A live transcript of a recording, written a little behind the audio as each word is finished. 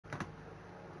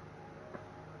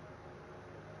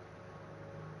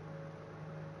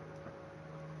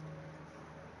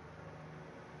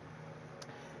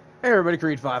Hey everybody,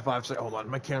 Creed556. Hold on,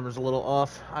 my camera's a little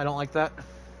off. I don't like that.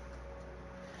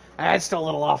 It's still a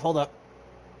little off. Hold up.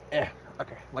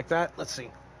 Okay, like that. Let's see.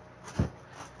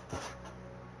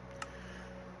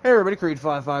 Hey everybody,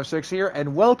 Creed556 here,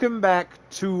 and welcome back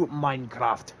to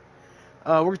Minecraft.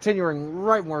 We're continuing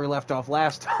right where we left off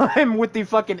last time with the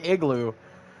fucking igloo.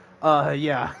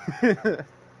 Yeah.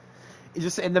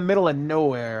 Just in the middle of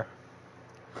nowhere.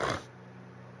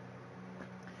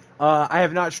 I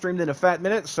have not streamed in a fat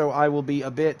minute, so I will be a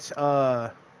bit,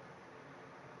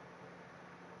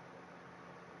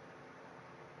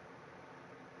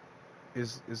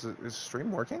 Is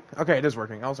stream working? Okay, it is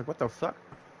working. I was like, what the fuck?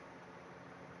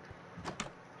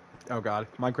 Oh god,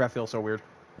 Minecraft feels so weird.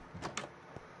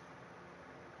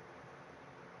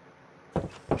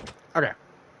 Okay.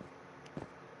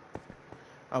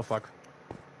 Oh fuck.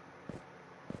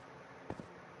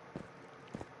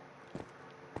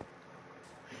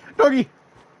 Doggy!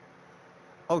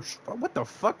 Oh, what the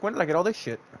fuck? When did I get all this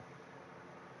shit?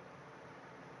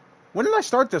 When did I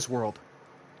start this world?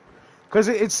 Because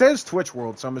it says Twitch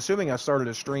World, so I'm assuming I started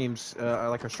a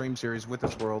like a stream series with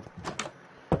this world.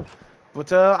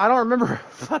 But, I don't remember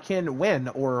fucking when,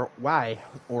 or why,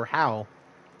 or how.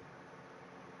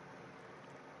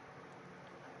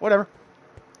 Whatever.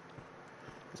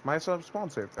 It's my spawn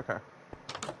saved. Okay.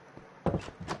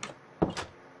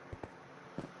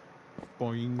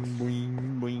 Boing,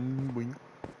 boing, boing, boing.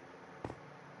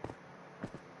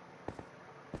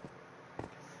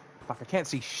 Fuck, I can't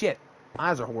see shit.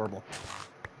 Eyes are horrible.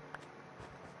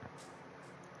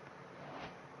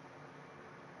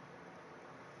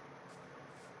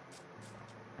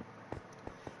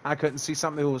 I couldn't see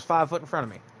something that was 5 foot in front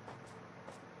of me.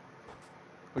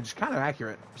 Which is kind of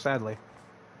accurate, sadly.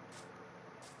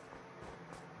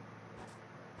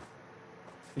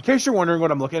 In case you're wondering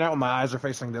what I'm looking at when my eyes are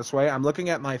facing this way, I'm looking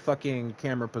at my fucking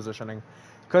camera positioning.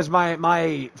 Because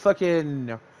my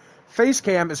fucking face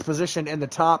cam is positioned in the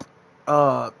top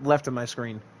left of my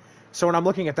screen. So when I'm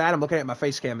looking at that, I'm looking at my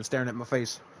face cam and staring at my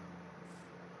face.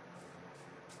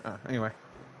 Anyway.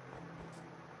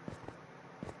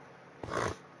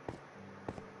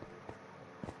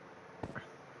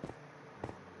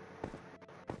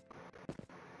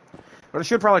 But I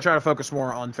should probably try to focus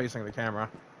more on facing the camera.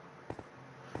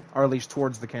 Or at least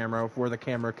towards the camera, where the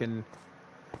camera can...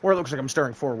 where it looks like I'm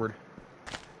staring forward.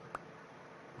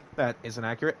 That isn't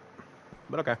accurate,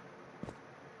 but okay.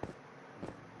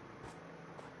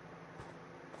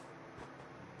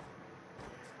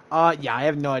 Yeah, I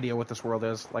have no idea what this world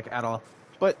is, like, at all.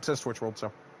 But it says Twitch World,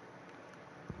 so...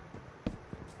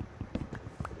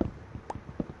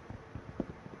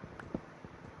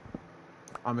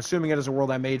 I'm assuming it is a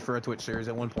world I made for a Twitch series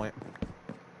at one point.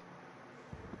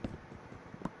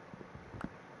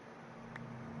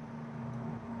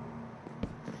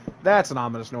 That's an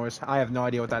ominous noise. I have no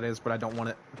idea what that is, but I don't want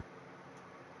it.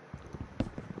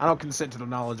 I don't consent to the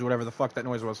knowledge of whatever the fuck that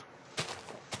noise was.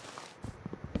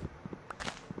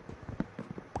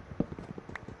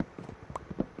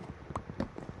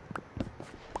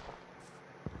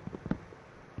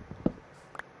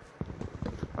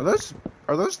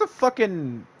 Are those the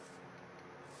fucking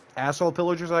asshole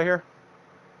pillagers I hear?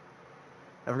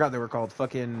 I forgot they were called.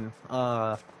 Fucking,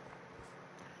 the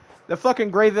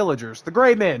fucking gray villagers. The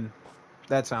gray men.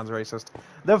 That sounds racist.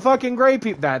 The fucking gray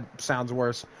people. That sounds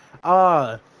worse.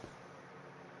 I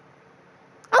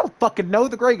don't fucking know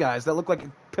the gray guys that look like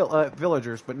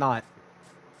villagers, but not.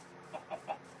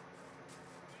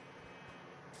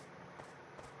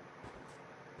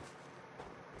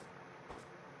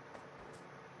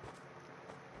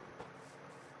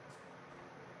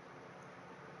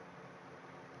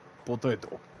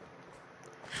 Potato.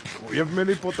 We have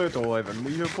many potato, Ivan.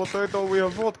 We have potato, we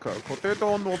have vodka.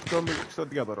 Potato and vodka mixed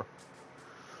together.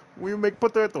 We make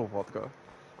potato vodka.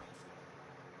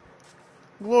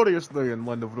 Glorious day in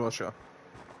land of Russia.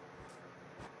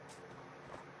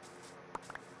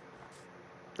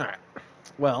 Alright.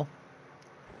 Well.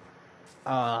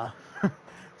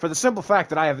 For the simple fact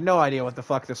that I have no idea what the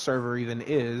fuck this server even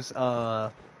is,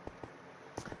 we're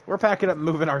packing up and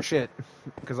moving our shit.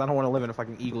 Because I don't want to live in a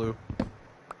fucking igloo.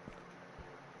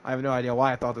 I have no idea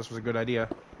why I thought this was a good idea.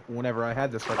 Whenever I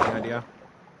had this fucking idea.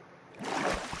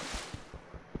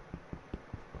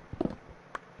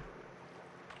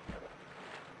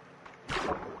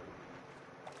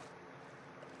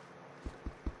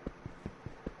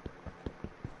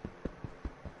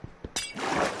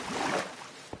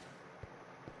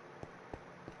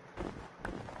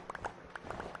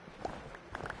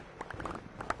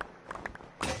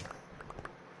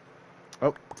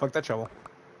 Oh, fuck that shovel.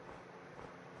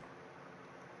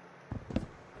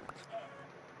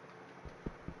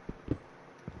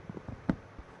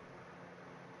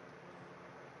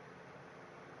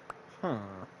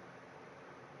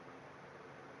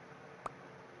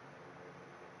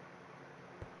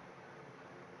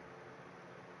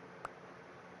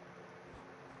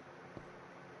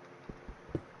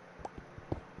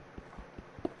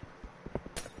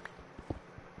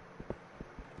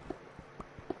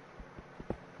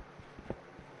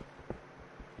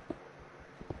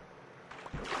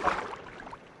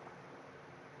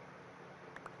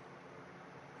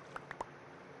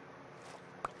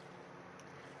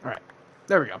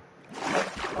 There we go.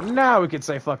 Now we can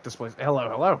say fuck this place. Hello,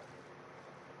 hello.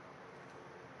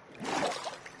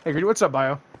 Hey, Greedy, what's up,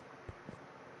 Bio?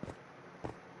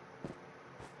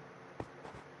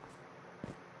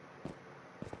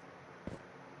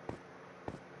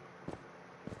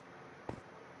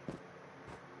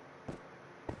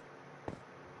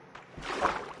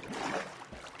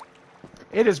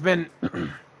 It has been...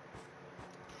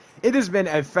 it has been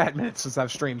a fat minute since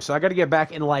I've streamed, so I gotta get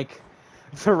back in, like,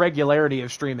 the regularity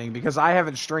of streaming, because I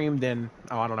haven't streamed in...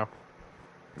 Oh, I don't know.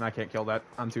 I can't kill that.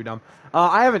 I'm too dumb.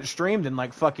 I haven't streamed in,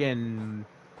 like, fucking...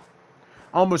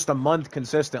 almost a month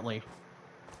consistently.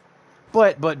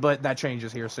 But that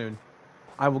changes here soon.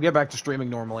 I will get back to streaming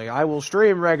normally. I will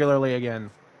stream regularly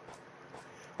again.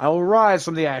 I will rise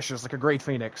from the ashes like a great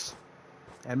phoenix.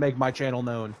 And make my channel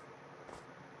known.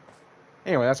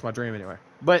 Anyway, that's my dream anyway.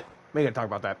 But, we ain't gonna talk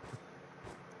about that.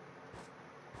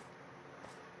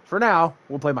 For now,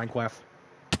 we'll play Minecraft.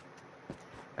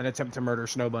 And attempt to murder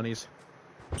snow bunnies.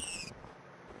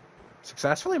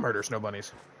 Successfully murder snow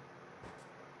bunnies.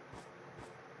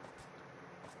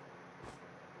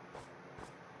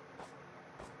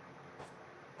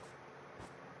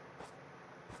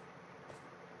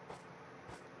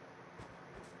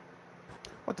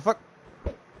 What the fuck?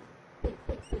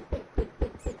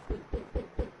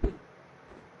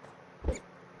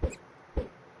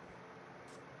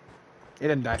 It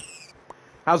didn't die.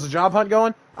 How's the job hunt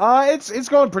going? It's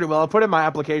going pretty well. I put in my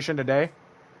application today.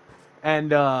 And,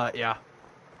 yeah.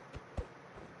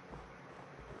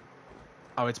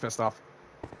 Oh, it's pissed off.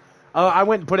 I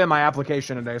went and put in my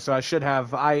application today, so I should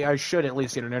have... I should at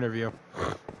least get an interview.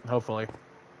 Hopefully.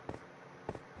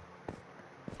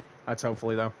 That's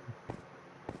hopefully, though.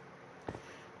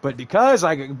 But because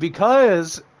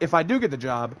if I do get the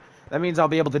job, that means I'll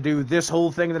be able to do this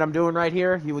whole thing that I'm doing right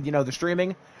here, you know, the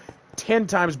streaming, 10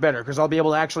 times better, because I'll be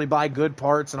able to actually buy good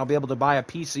parts, and I'll be able to buy a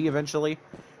PC eventually,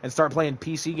 and start playing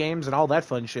PC games and all that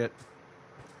fun shit.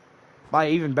 Buy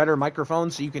even better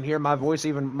microphones so you can hear my voice,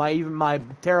 even my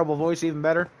terrible voice even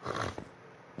better.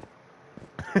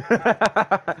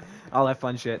 All that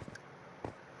fun shit.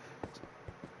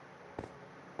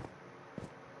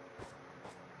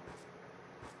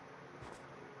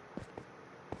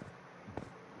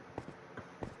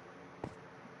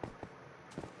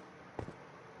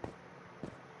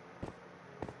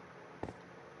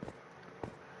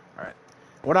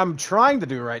 What I'm trying to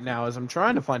do right now is I'm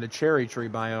trying to find a cherry tree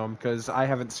biome, because I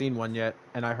haven't seen one yet,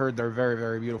 and I heard they're very,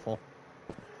 very beautiful.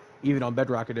 Even on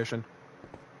Bedrock Edition.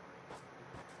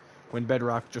 When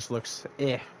Bedrock just looks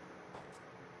eh.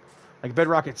 Like,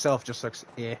 Bedrock itself just looks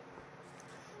eh.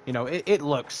 You know, it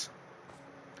looks.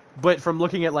 But from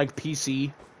looking at, like,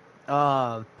 PC,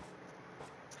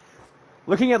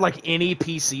 looking at, like, any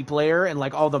PC player and,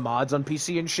 like, all the mods on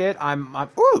PC and shit, I'm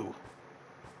ooh!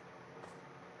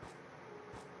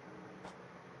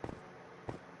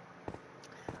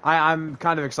 I'm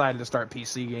kind of excited to start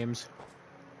PC games.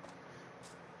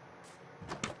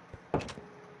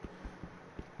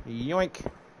 Yoink.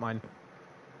 Mine.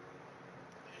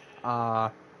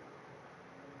 I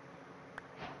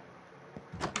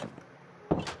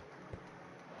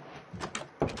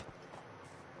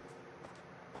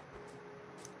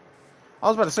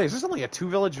was about to say, is this only a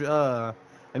 2-village, and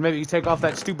maybe you take off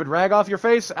that stupid rag off your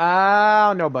face? I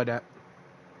don't know about that.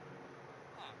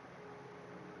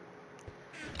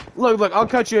 Look, I'll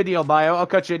cut you a deal, Bio. I'll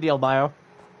cut you a deal, Bio.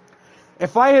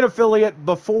 If I hit affiliate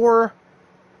before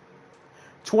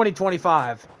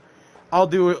 2025, I'll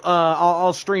do,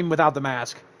 I'll stream without the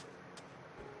mask.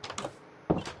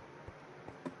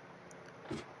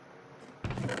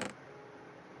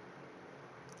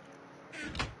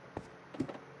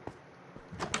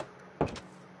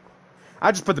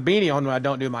 I just put the beanie on when I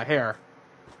don't do my hair.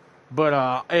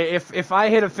 But, if I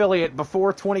hit affiliate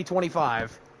before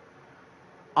 2025...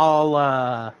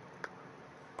 I'll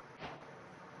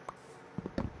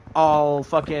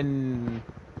fucking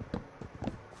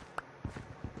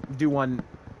do one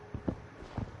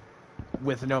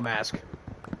with no mask.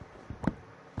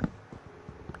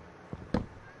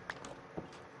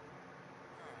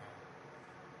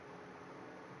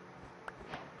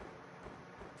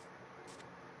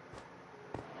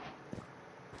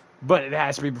 But it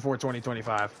has to be before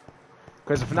 2025.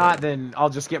 Because if not, then I'll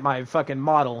just get my fucking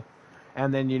model.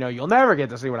 And then, you know, you'll never get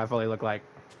to see what I fully look like.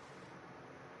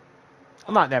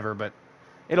 Well, not never, but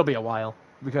it'll be a while.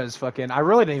 Because fucking, I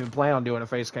really didn't even plan on doing a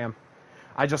face cam.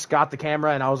 I just got the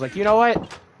camera and I was like, you know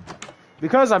what?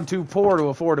 Because I'm too poor to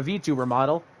afford a VTuber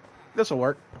model, this'll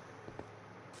work.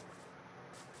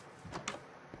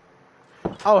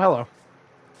 Oh, hello.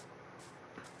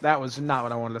 That was not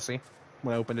what I wanted to see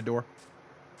when I opened the door.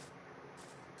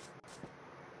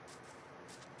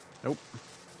 Nope.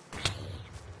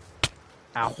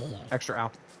 Ow. Extra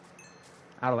ow.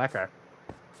 Out of that guy.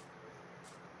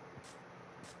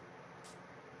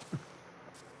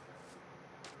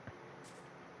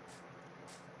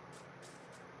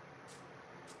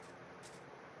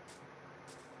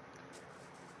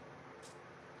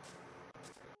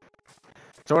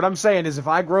 So what I'm saying is if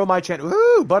I grow my channel...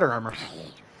 Ooh, butter armor.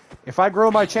 If I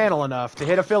grow my channel enough to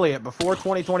hit affiliate before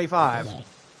 2025,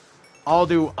 I'll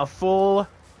do a full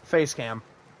face cam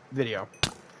video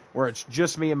where it's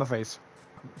just me and my face.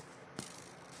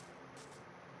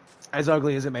 As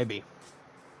ugly as it may be.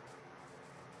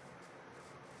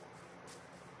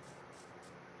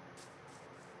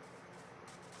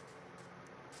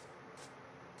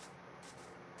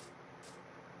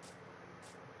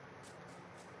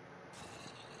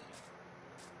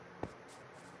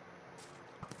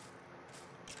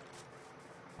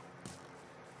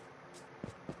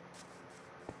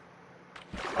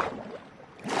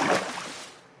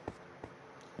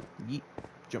 Yeet.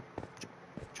 Jump. Jump.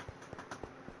 Jump.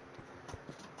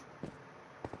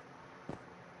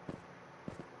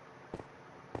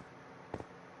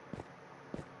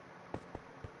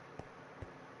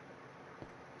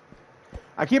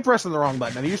 I keep pressing the wrong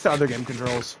button. I'm used to other game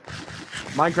controls.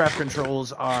 Minecraft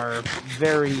controls are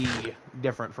very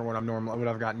different from what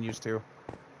I've gotten used to.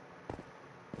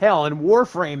 Hell, in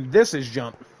Warframe, this is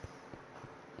jump.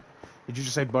 Did you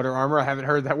just say butter armor? I haven't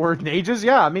heard that word in ages.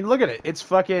 Yeah, I mean, look at it. It's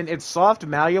soft,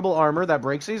 malleable armor that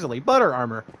breaks easily. Butter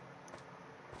armor.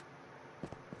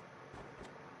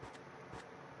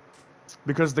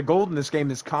 Because the gold in this game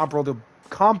is comparable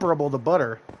to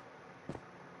butter.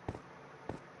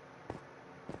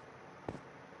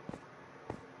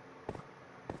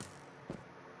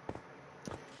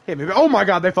 Hey, maybe. Oh my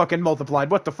god, they fucking multiplied.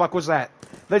 What the fuck was that?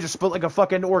 They just split like a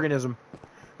fucking organism.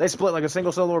 They split like a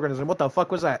single-cell organism. What the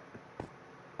fuck was that?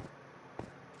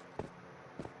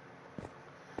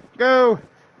 Go!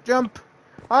 Jump!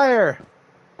 Higher!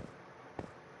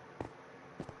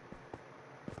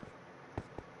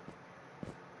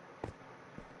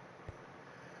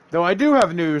 Though I do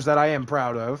have news that I am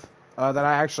proud of, that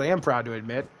I actually am proud to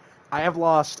admit. I have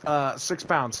lost 6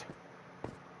 pounds.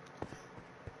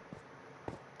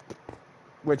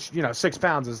 Which, 6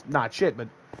 pounds is not shit, but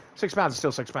 6 pounds is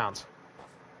still 6 pounds.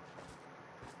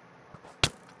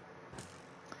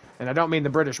 And I don't mean the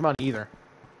British money either.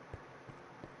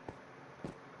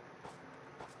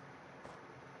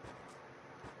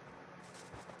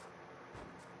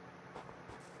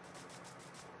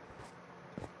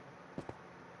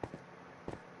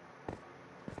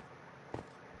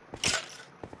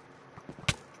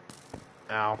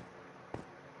 Ow.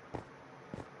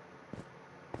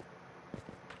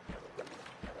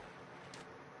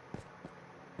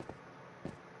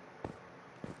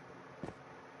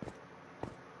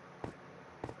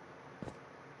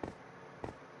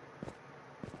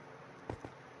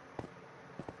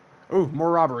 Ooh,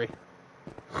 more robbery.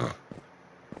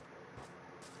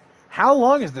 How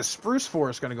long is this spruce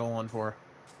forest going to go on for?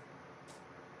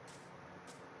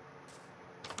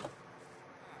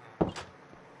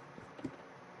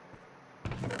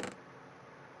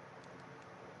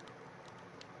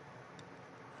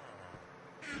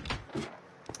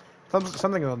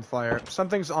 Something's on fire.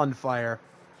 Something's on fire.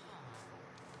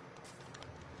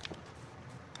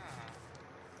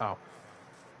 Oh.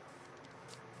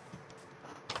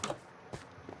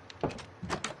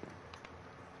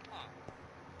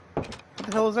 What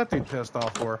the hell is that dude pissed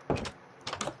off for?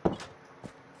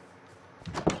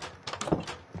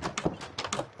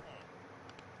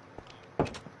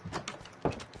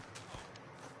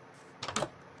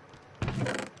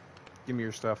 Give me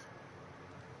your stuff.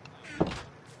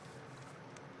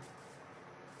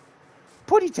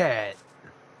 Putty Tat!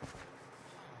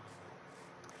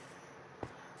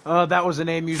 That was the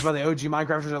name used by the OG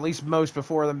Minecrafters, at least most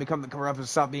before them become the corrupt and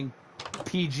stop being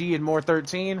PG and more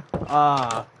 13.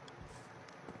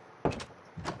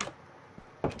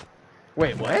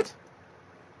 Wait, what?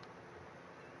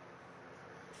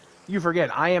 You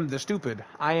forget, I am the stupid.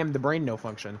 I am the brain no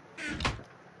function.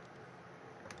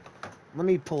 Let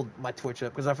me pull my Twitch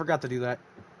up, because I forgot to do that.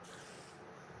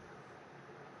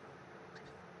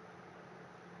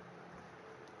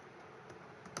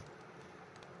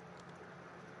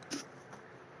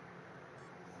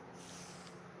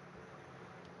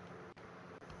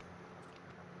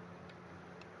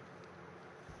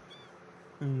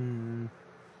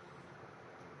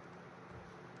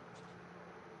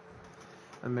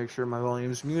 And make sure my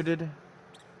volume's muted.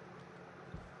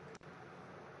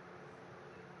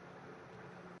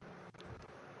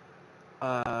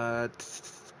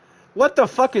 What the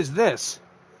fuck is this?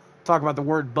 Talk about the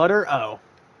word butter? Oh.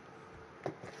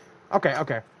 Okay,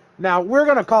 okay. Now, we're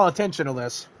going to call attention to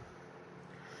this.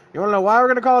 You want to know why we're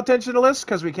going to call attention to this?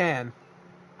 Because we can.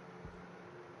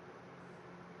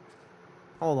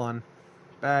 Hold on.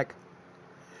 Back.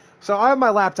 So, I have my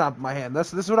laptop in my hand.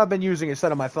 This is what I've been using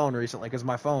instead of my phone recently, because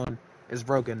my phone is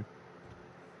broken.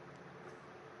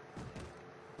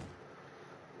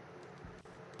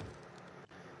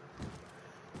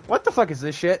 What the fuck is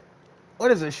this shit?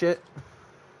 What is this shit?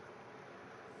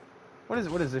 What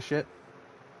is this shit?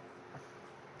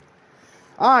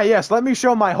 Ah, yes, let me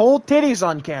show my whole titties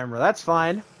on camera. That's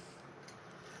fine.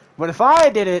 But if I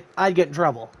did it, I'd get in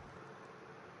trouble.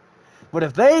 But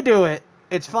if they do it,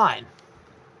 it's fine.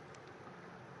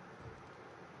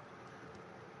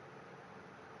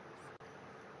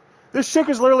 This chick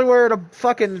is literally wearing a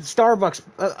fucking Starbucks.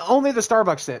 Only the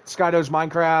Starbucks sit. Skydo's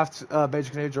Minecraft,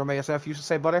 Basic Age, Rome ASF used to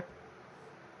say butter.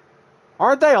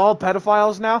 Aren't they all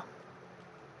pedophiles now?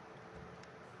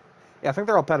 Yeah, I think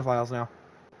they're all pedophiles now.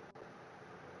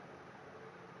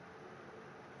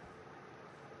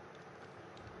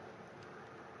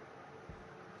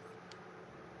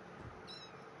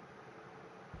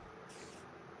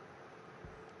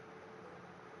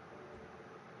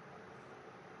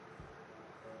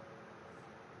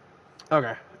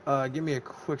 Okay, give me a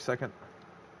quick second.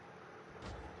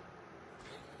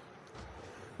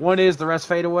 One is, the rest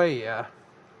fade away, yeah.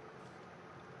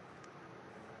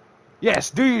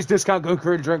 Yes, do use discount code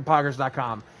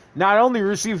CreatorDrinkPoggers.com. Not only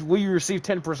will you receive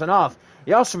 10% off,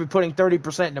 you also be putting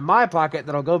 30% into my pocket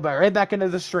that'll go right back into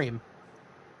the stream.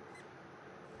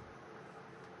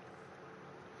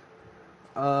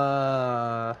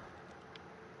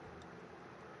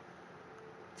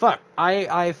 Fuck,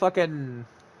 I fucking...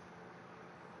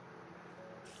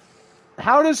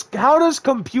 How does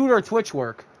computer Twitch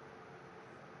work?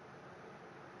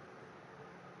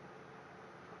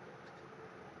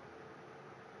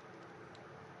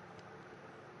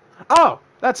 Oh,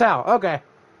 that's how. Okay.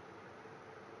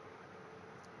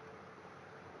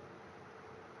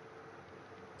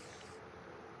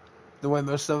 The way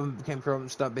most of them came from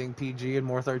stuff being PG and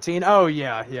more 13. Oh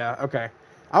yeah, yeah. Okay.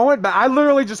 I went back. I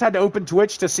literally just had to open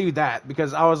Twitch to see that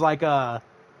because I was like,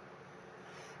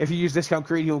 if you use discount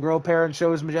Creed, he'll grow a pair and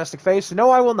show his majestic face.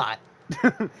 No, I will not.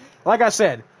 Like I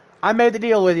said, I made the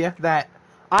deal with you that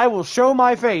I will show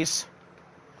my face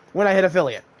when I hit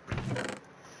affiliate.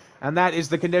 And that is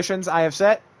the conditions I have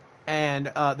set,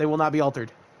 and they will not be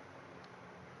altered.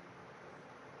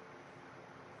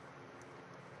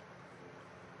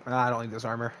 I don't need this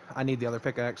armor. I need the other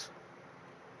pickaxe.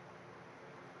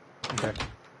 Okay.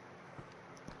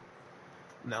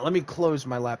 Now, let me close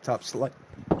my laptop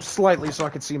slightly so I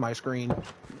can see my screen.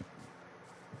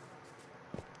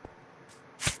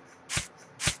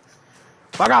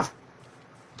 Fuck off!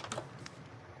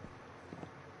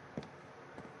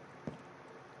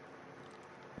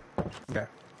 Okay.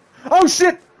 Oh,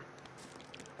 shit!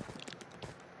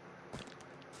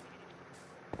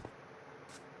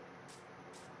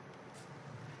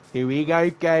 Here we go,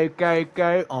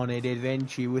 go, on an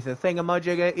adventure with a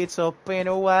thingamajigger, it's up and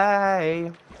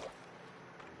away.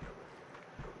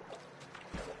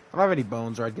 I don't have any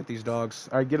bones or I'd get these dogs.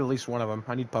 I'd get at least one of them.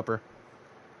 I need pupper.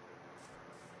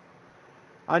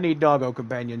 I need doggo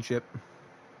companionship.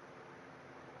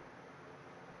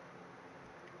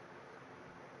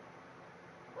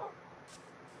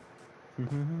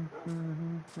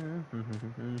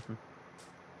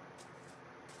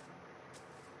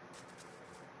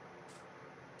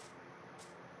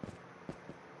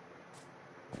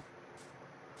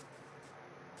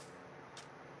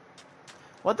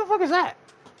 What the fuck is that?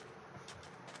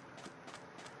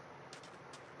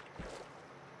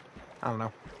 I don't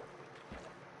know.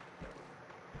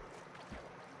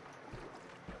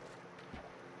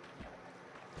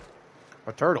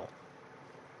 A turtle.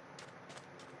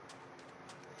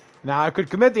 Now, I could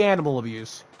commit the animal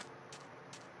abuse.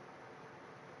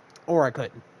 Or I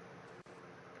couldn't.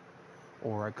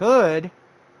 Or I could.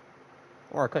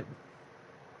 Or I couldn't.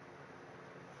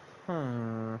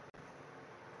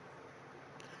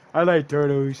 I like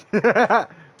turtles. That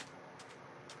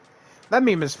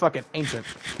meme is fucking ancient.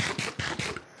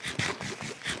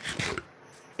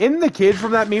 Isn't the kid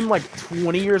from that meme like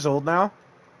 20 years old now?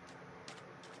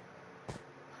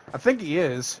 I think he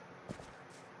is.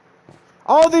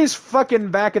 All these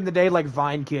fucking back in the day like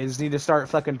Vine kids need to start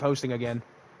fucking posting again.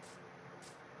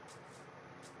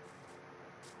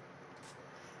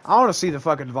 I want to see the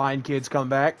fucking Vine kids come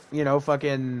back. You know,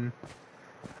 fucking...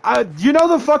 you know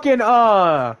the fucking,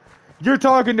 you're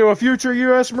talking to a future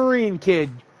U.S. Marine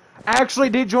kid. Actually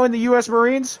did join the U.S.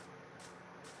 Marines.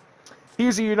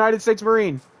 He's a United States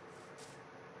Marine.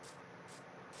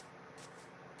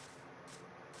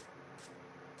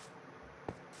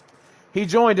 He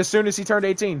joined as soon as he turned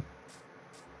 18.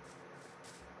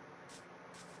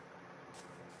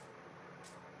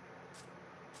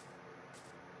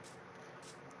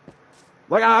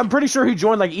 Like, I'm pretty sure he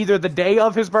joined, like, either the day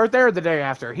of his birthday or the day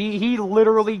after. He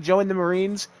literally joined the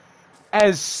Marines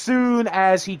as soon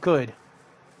as he could.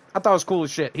 I thought it was cool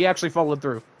as shit. He actually followed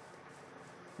through.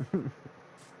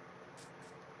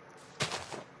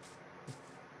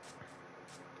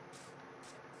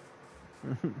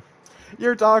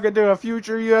 You're talking to a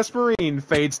future U.S. Marine.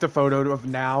 Fades to photo of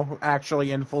now,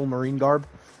 actually in full Marine garb.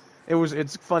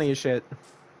 It's funny as shit.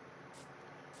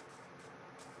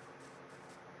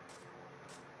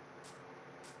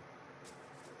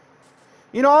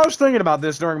 You know, I was thinking about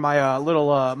this during my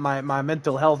little my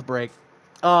mental health break.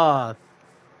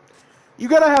 You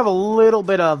gotta have a little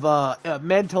bit of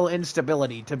mental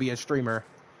instability to be a streamer,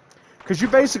 because you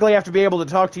basically have to be able to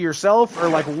talk to yourself or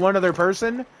like one other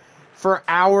person for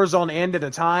hours on end at a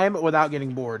time without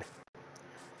getting bored.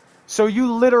 So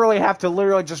you literally have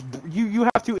to just you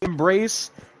have to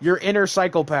embrace your inner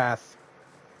psychopath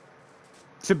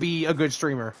to be a good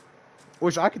streamer,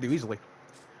 which I could do easily.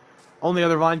 Only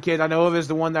other Vine kid I know of is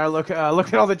the one that I look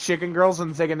at all the chicken girls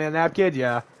and taking a nap kid.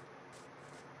 Yeah.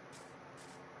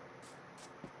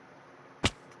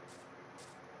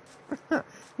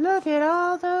 Look at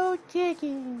all those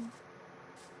chickens.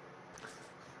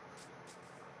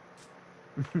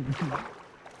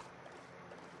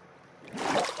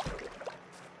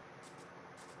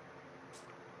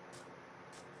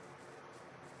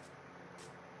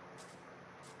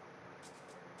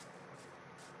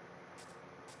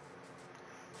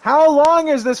 How long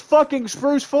is this fucking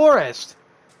spruce forest?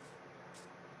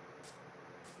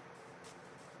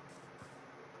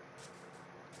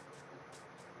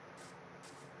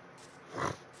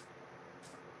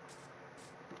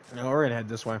 No, we're gonna head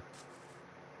this way.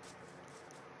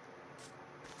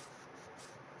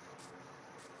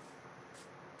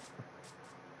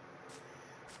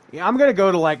 Yeah, I'm gonna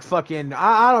go to like fucking...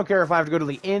 I don't care if I have to go to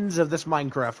the ends of this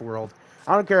Minecraft world.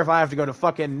 I don't care if I have to go to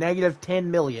fucking negative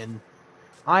 10 million.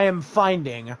 I am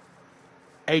finding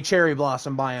a cherry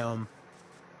blossom biome.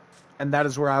 And that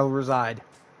is where I will reside.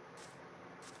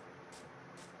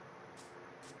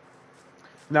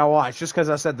 Now watch, just because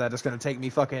I said that, it's gonna take me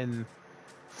fucking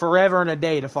forever and a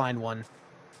day to find one.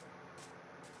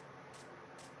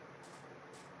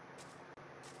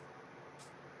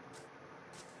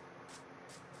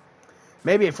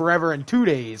 Maybe forever and 2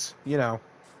 days, you know.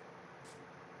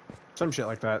 Some shit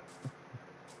like that.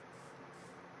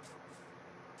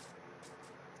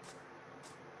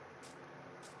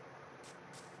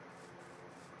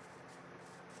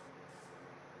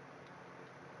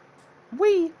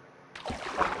 Wee!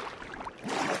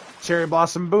 Cherry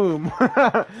Blossom Boom.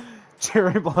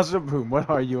 Cherry Blossom Boom. What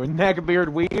are you, a neckbeard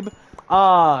weeb?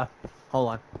 Hold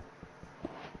on.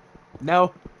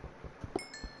 No.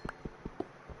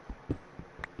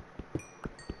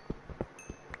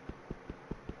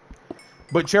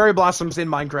 But cherry blossoms in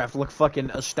Minecraft look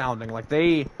fucking astounding. Like,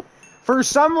 they... For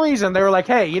some reason, they were like,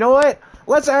 hey, you know what?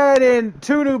 Let's add in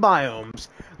 2 new biomes.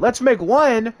 Let's make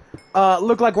one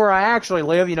look like where I actually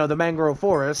live, you know, the mangrove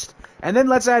forest. And then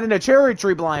let's add in a cherry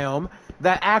tree biome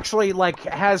that actually, like,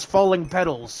 has falling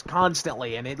petals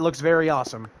constantly. And it looks very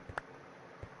awesome.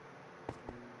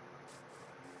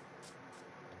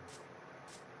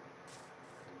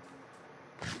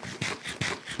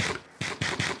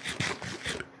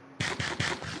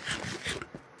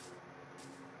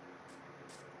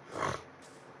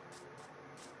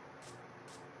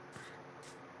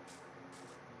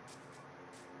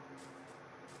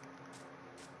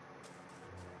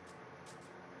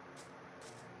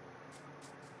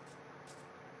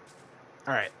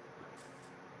 Alright.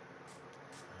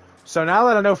 So now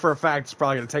that I know for a fact it's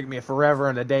probably going to take me forever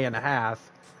and a day and a half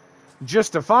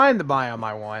just to find the biome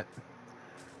I want,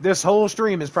 this whole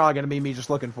stream is probably going to be me just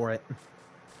looking for it.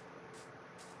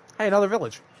 Hey, another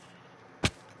village.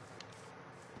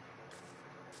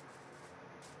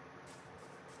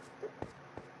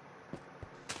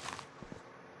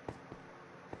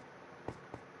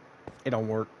 It don't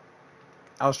work.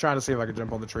 I was trying to see if I could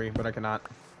jump on the tree, but I cannot.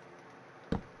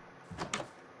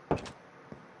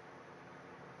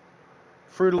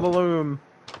 Fruit of the Loom.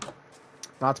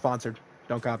 Not sponsored.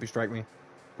 Don't copy strike me.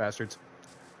 Bastards.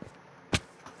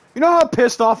 You know how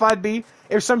pissed off I'd be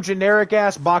if some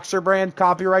generic-ass boxer brand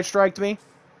copyright striked me?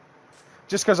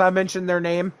 Just because I mentioned their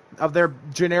name of their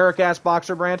generic-ass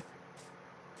boxer brand?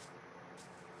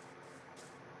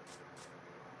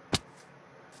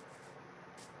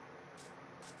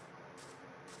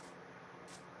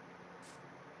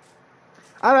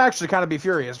 I'd actually kind of be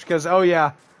furious because, oh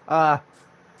yeah,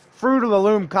 Fruit of the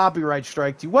Loom copyright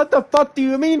striked you. What the fuck do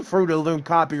you mean Fruit of the Loom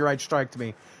copyright striked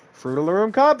me? Fruit of the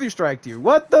Loom copy striked you.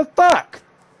 What the fuck?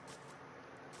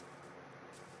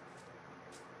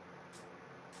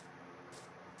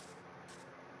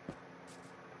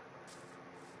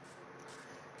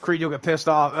 Creed, you'll get pissed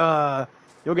off.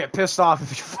 You'll get pissed off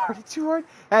if you farted too hard.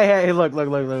 Hey, look.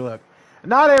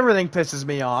 Not everything pisses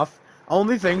me off.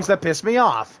 Only things that piss me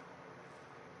off.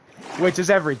 Which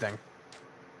is everything.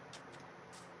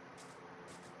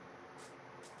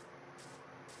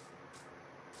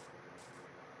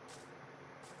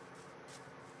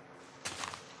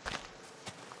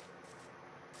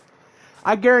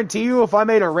 I guarantee you, if I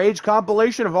made a Rage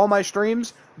compilation of all my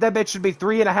streams, that bitch should be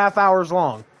 3.5 hours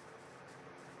long.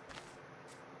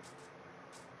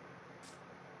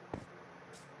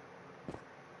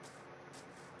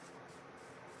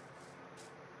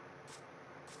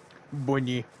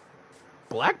 Bunny.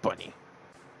 Black bunny.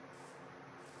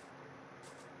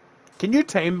 Can you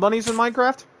tame bunnies in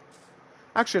Minecraft?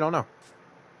 Actually, I don't know.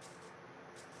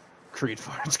 Creed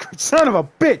farts. Creed, son of a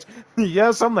bitch! Yeah,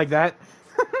 something like that.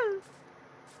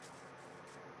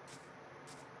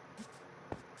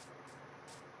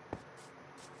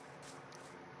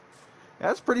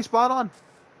 That's pretty spot on.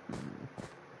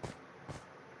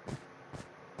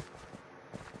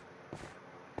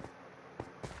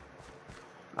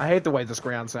 I hate the way this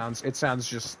ground sounds. It sounds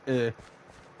just, This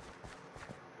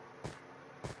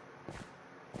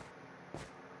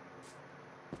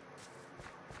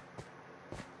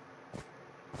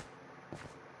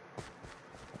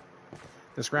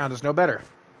ground is no better.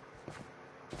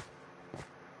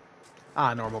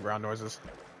 Ah, normal ground noises.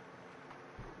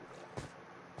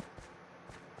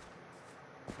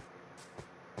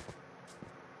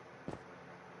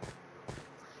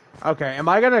 Okay, am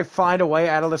I gonna find a way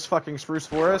out of this fucking spruce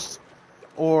forest?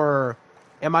 Or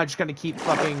am I just gonna keep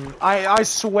fucking... I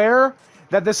swear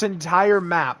that this entire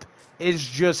map is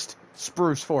just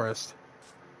spruce forest.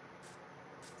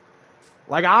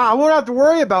 Like, I won't have to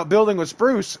worry about building with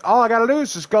spruce. All I gotta do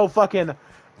is just go fucking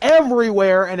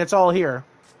everywhere and it's all here.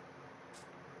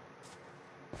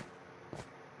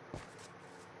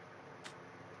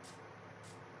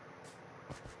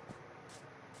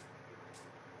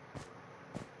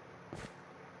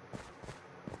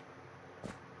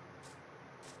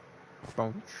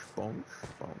 Bonch.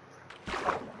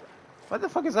 What the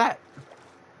fuck is that?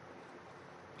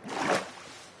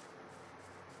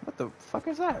 What the fuck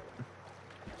is that?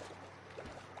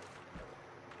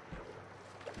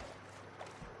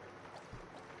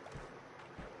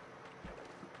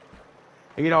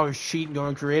 You know, cheat and go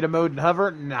in creative mode and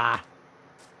hover? Nah.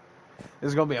 This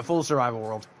is gonna be a full survival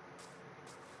world.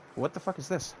 What the fuck is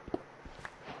this?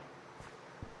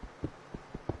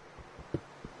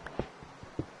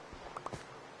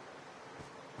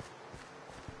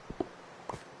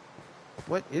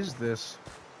 What is this?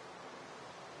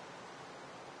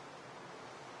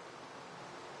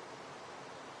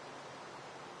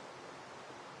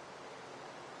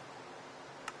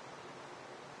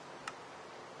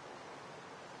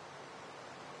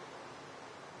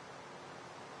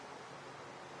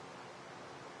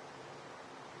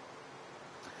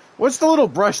 What's the little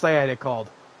brush they had it called?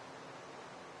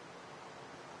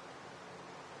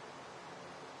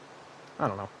 I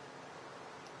don't know.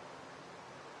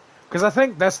 Because I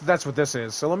think that's what this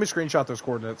is. So let me screenshot those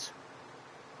coordinates.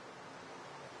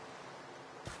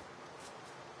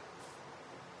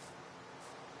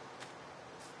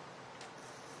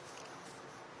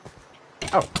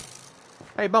 Oh.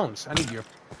 Hey, Bones, I need you.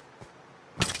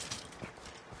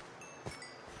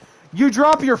 You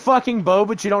drop your fucking bow,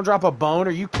 but you don't drop a bone?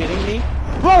 Are you kidding me?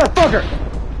 Motherfucker!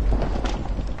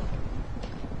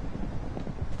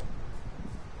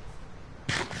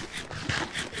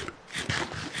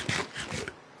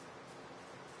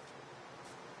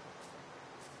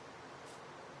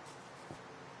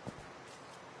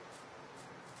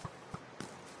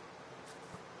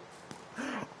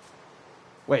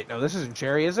 Wait, no, this isn't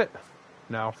cherry, is it?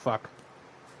 No, fuck.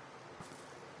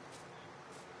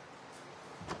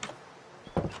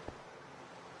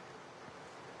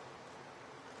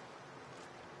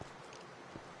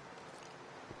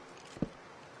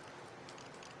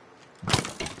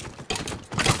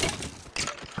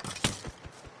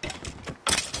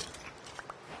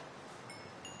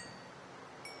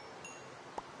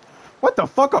 What the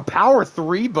fuck, a power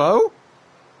 3 bow?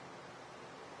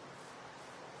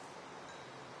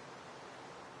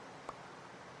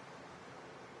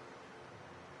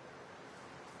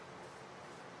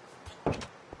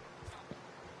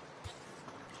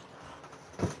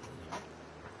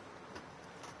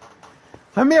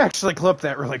 Let me actually clip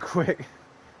that really quick.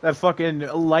 That fucking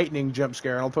lightning jump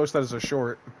scare. I'll post that as a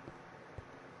short.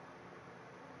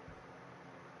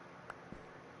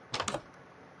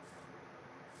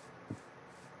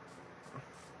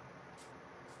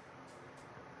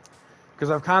 Because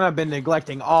I've kind of been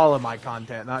neglecting all of my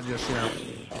content, not just, you know,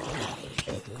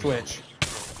 Twitch.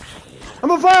 I'm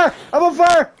on fire! I'm on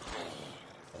fire!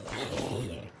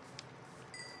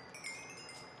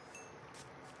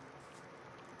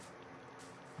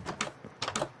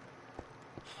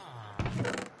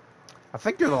 I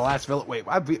think you're the last village. Wait,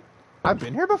 I've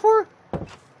been here before?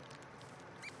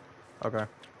 Okay.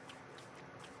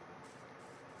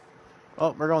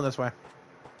 Oh, we're going this way.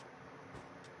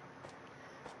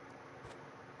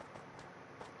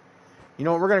 You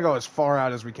know what? We're going to go as far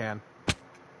out as we can.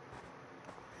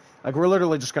 Like, we're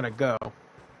literally just going to go.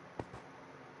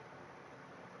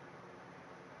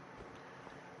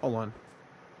 Hold on.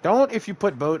 Don't if you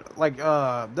put boat, like,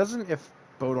 doesn't if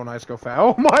boat on ice go fast?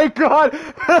 Oh my god!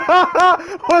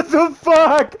 What the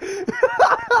fuck?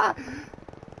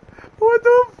 What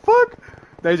the fuck?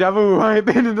 Deja vu, I ain't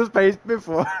been in this space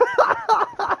before.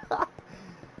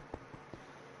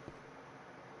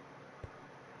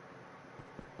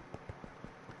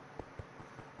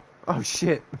 Oh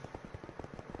shit.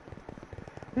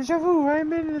 Deja vu, I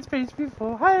ain't been in this space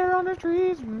before. Higher on the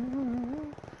trees.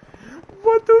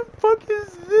 What the fuck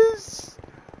is this?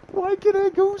 Why can I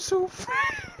go so fast?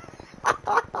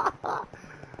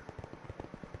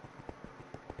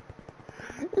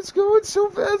 It's going so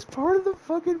fast, part of the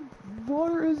fucking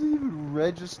water isn't even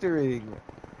registering.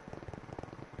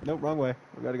 Nope, wrong way.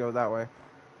 We gotta go that way.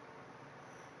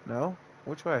 No?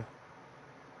 Which way?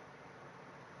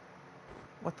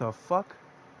 What the fuck?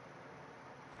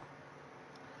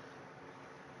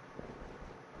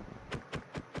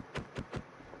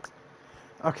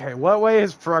 Okay, what way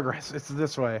is progress? It's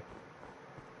this way.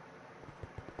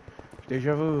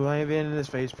 Deja vu, I ain't been in this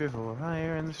space before.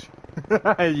 Higher in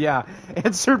the yeah,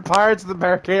 insert Pirates of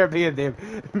the Caribbean theme.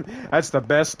 That's the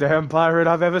best damn pirate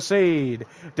I've ever seen.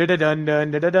 Da-da-dun dun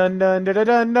da-da-dun dun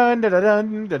da-da-dun dun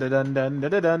da-da-dun da-da-dun dun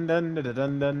da-da-dun dun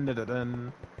da-da-dun dun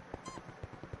da-da-dun.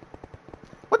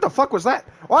 What the fuck was that?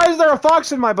 Why is there a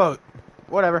fox in my boat?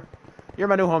 Whatever. You're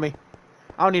my new homie.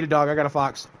 I don't need a dog, I got a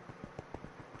fox.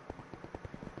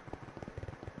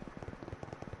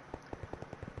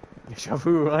 Deja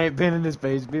vu, I ain't been in this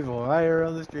space before. Higher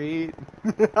on the street.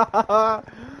 Why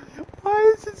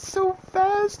is it so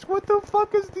fast? What the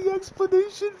fuck is the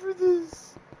explanation for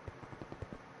this?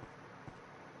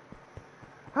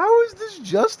 How is this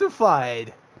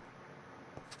justified?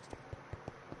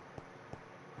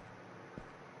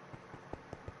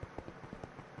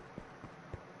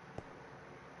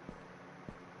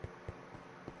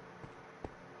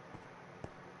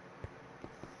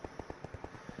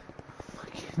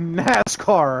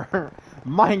 NASCAR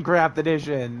Minecraft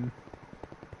edition.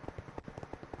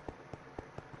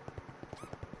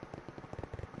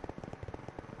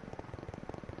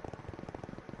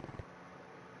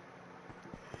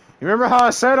 You remember how I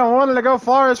said I wanted to go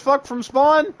far as fuck from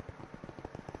spawn?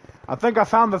 I think I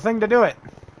found the thing to do it.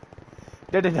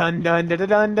 Da-da-dun dun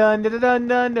da-da-dun dun da-da-dun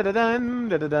dun da-da-dun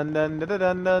da-da-dun dun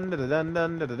da-da-dun dun da-da-dun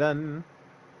dun da-da-dun.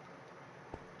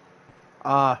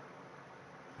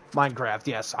 Minecraft,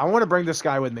 yes. I want to bring this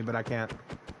guy with me, but I can't.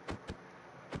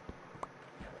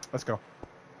 Let's go.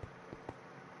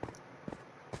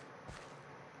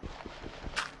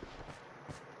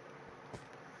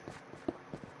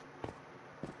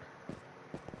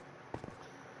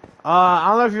 I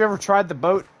don't know if you ever tried the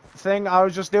boat thing I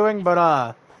was just doing,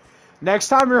 but next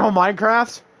time you're on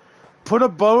Minecraft, put a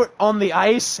boat on the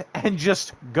ice and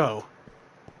just go.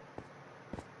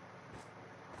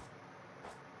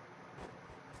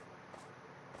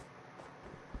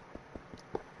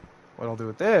 What I'll do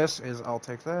with this is I'll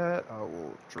take that,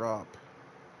 I'll drop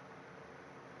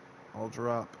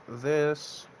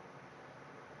this,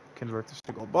 convert this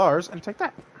to gold bars, and take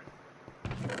that.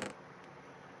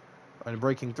 And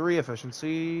breaking 3,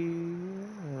 efficiency,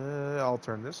 I'll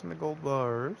turn this into gold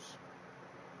bars.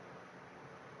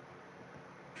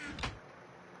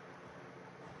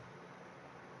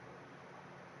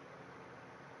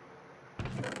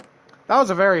 That was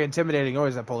a very intimidating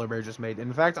noise that Polar Bear just made.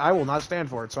 In fact, I will not stand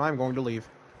for it, so I'm going to leave.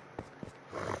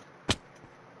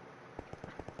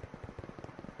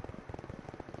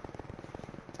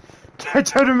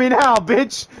 Catch up to me now,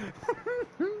 bitch!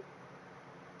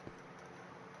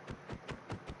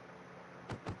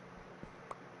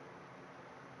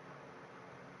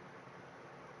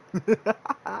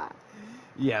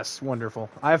 Yes, wonderful.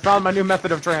 I have found my new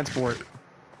method of transport.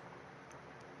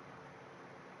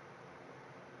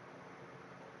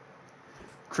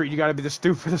 Creed, you gotta be the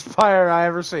stupidest player I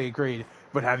ever see, Creed.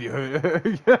 But have you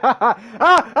heard?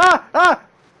 Ah!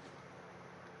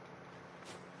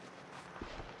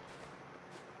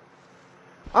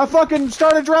 I fucking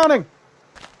started drowning!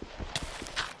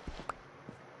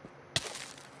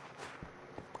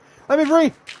 Let me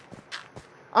free!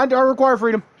 I require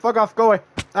freedom. Fuck off, go away.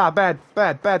 Ah, bad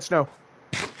snow.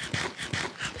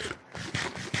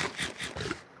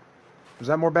 Is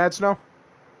that more bad snow?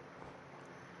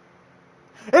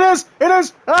 It is! It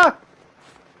is! Ah!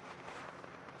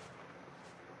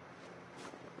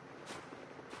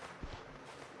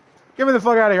 Get me the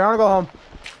fuck out of here. I want to go home.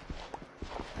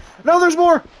 No, there's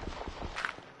more!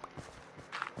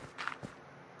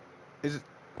 Is it?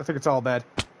 I think it's all bad.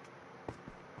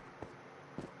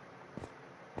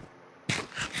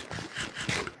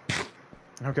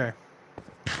 Okay.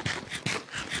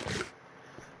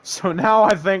 So now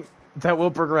I think that we'll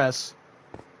progress.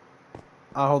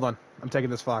 Hold on. I'm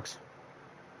taking this fox.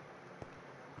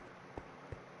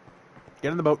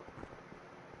 Get in the boat.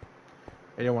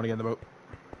 I didn't want to get in the boat.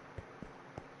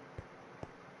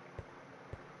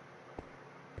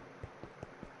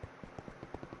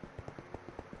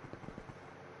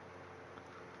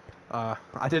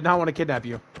 I did not want to kidnap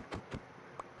you.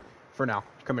 For now.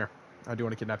 Come here. I do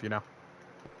want to kidnap you now.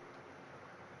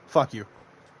 Fuck you.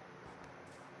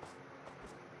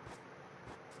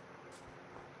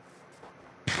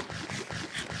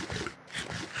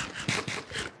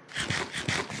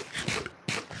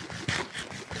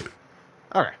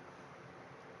 Okay.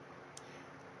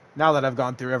 Now that I've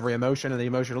gone through every emotion in the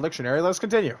emotional dictionary, let's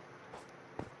continue.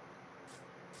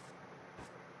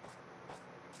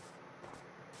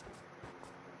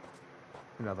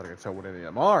 Not that I can tell what any of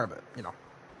them are, but, you know.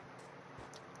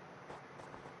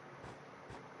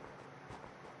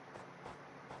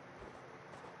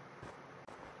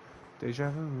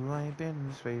 Deja vu, I ain't been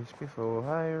in space before,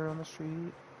 higher on the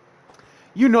street.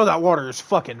 You know that water is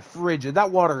fucking frigid.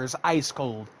 That water is ice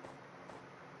cold.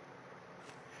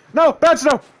 No! Bad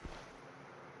snow!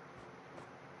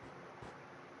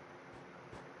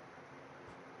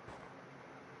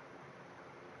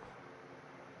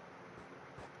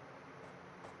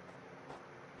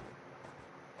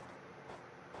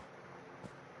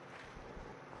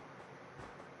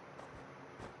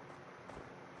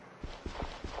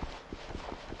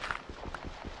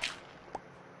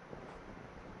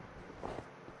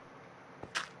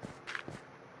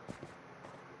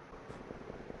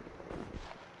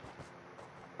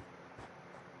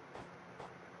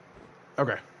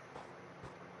 Okay.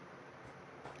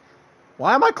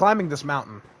 Why am I climbing this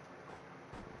mountain?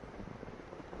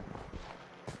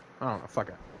 I don't know. Fuck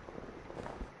it.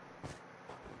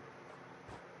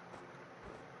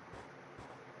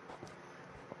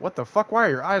 What the fuck? Why are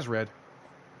your eyes red?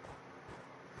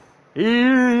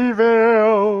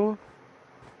 Evil.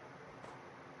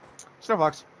 Snow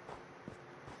fox.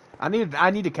 I need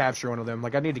to capture one of them.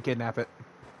 Like, I need to kidnap it.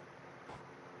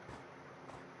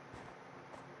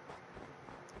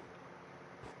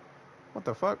 What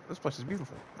the fuck? This place is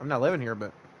beautiful. I'm not living here,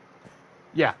 but...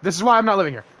 Yeah, this is why I'm not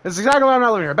living here. This is exactly why I'm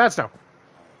not living here. Bad snow.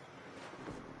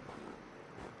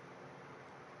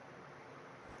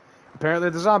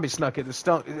 Apparently the zombies snuck it.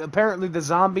 Apparently the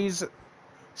zombies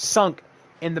sunk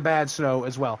in the bad snow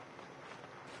as well.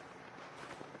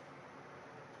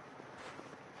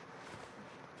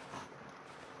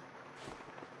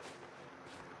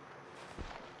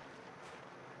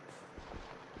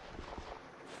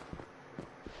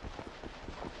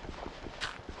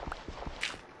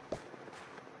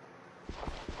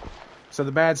 So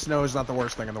the bad snow is not the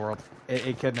worst thing in the world.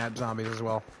 It kidnapped zombies as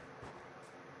well.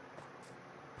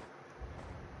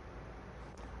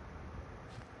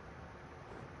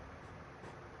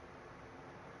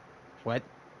 What?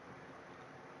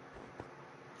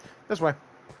 This way.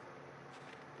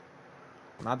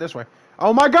 Not this way.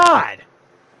 Oh my god!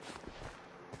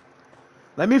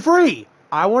 Let me free!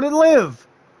 I want to live!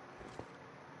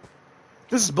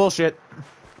 This is bullshit.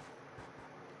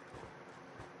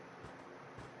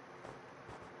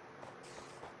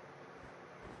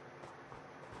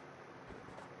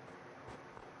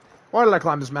 Why did I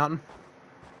climb this mountain?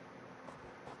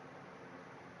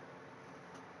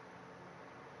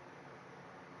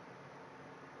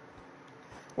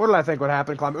 What did I think would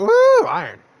happen climbing? Ooh,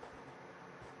 iron.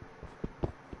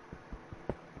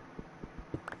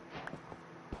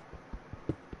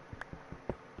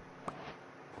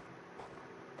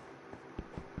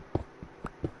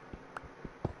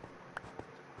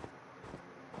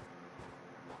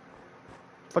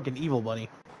 Fucking evil bunny.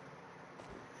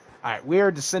 Alright, we are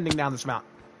descending down this mountain.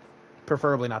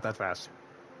 Preferably not that fast.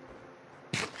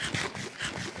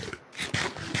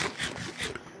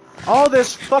 All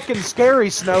this fucking scary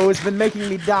snow has been making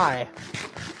me die.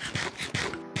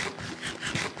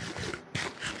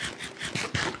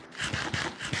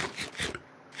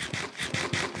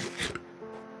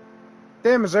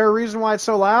 Damn, is there a reason why it's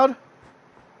so loud?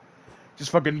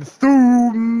 Just fucking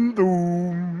thoom,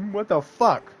 thoom. What the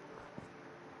fuck?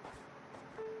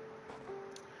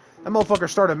 That motherfucker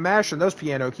started mashing those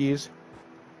piano keys.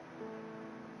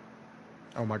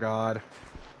 Oh my god.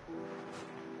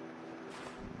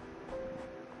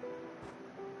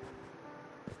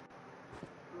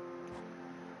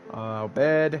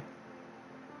 Bed.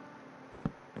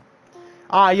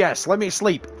 Ah, yes, let me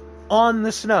sleep on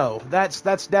the snow.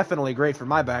 That's definitely great for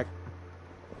my back.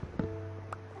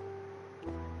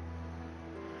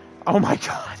 Oh my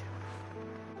god.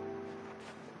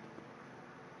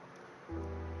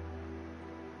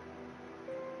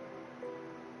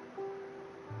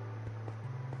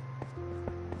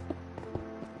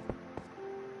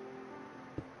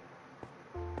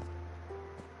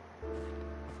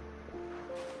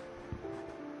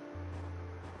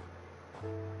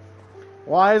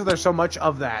 Why is there so much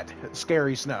of that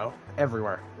scary snow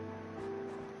everywhere?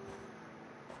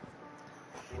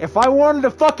 If I wanted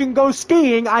to fucking go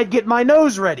skiing, I'd get my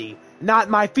nose ready, not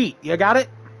my feet. You got it?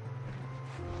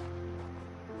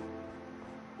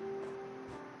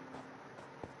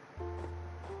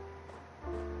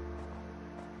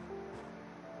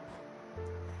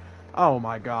 Oh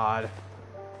my god.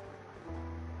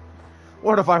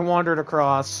 What if I wandered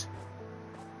across?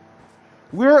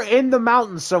 We're in the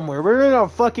mountains somewhere. We're in a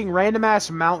fucking random-ass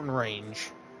mountain range.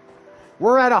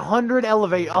 We're at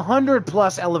 100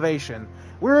 plus elevation.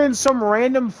 We're in some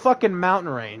random fucking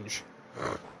mountain range.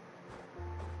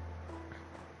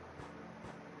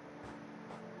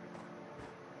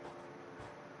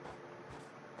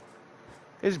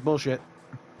 This is bullshit.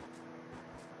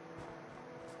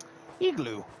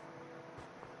 Igloo.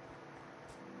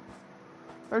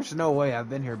 There's no way I've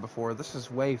been here before. This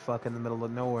is way fucking in the middle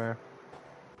of nowhere.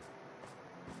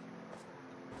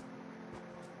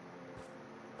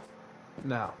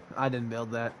 No, I didn't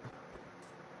build that.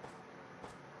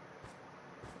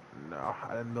 No,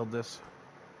 I didn't build this.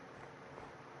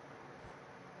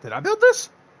 Did I build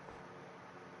this?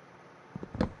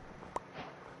 I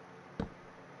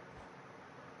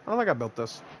don't think I built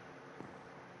this.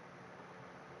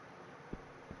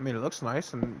 I mean, it looks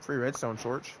nice and free redstone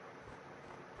torch.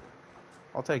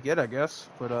 I'll take it, I guess,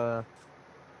 but,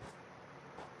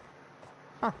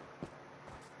 huh.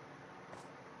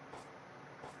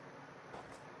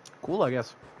 Cool, I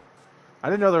guess. I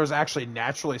didn't know there was actually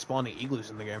naturally spawning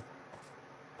igloos in the game.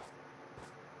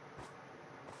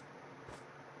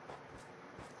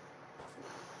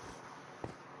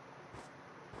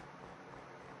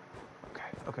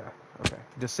 Okay.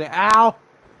 Descend. Ow!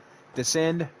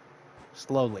 Descend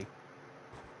slowly.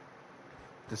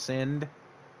 Descend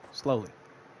slowly.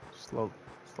 Slowly.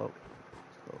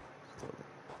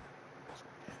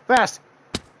 Fast!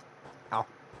 Ow.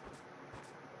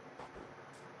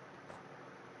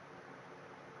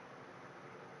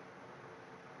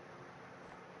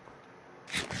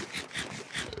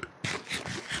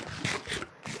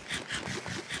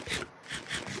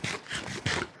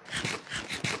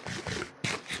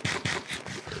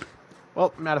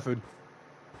 Well, I'm out of food.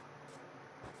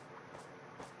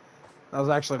 That was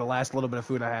actually the last little bit of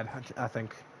food I had, I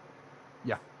think.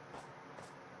 Yeah.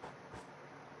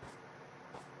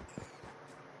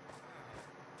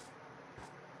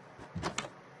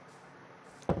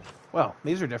 Well,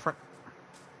 these are different.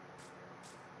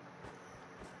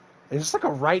 Is this like a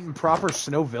right and proper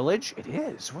snow village? It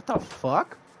is. What the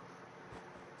fuck?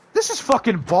 This is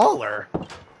fucking baller.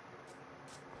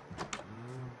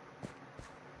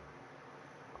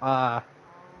 I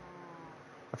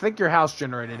think your house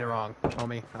generated it wrong,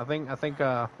 homie. I think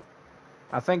the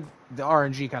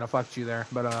RNG kind of fucked you there,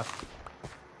 but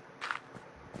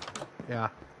yeah.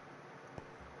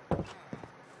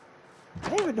 I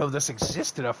didn't even know this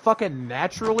existed. A fucking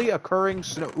naturally occurring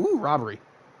snow. Ooh, robbery.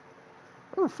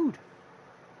 Ooh, food.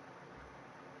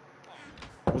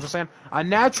 What was I saying? A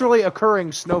naturally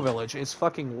occurring snow village is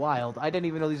fucking wild. I didn't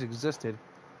even know these existed.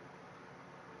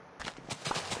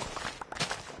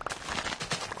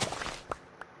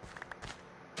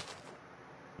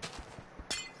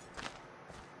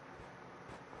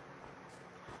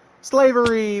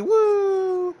 Slavery!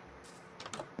 Woo!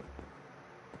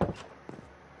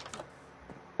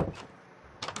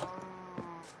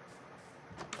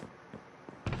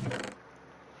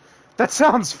 That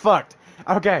sounds fucked.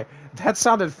 Okay, that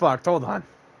sounded fucked. Hold on.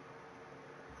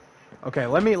 Okay,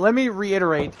 let me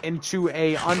reiterate into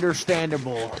a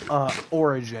understandable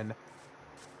origin.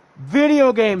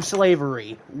 Video game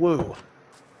slavery. Woo.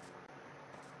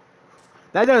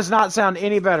 That does not sound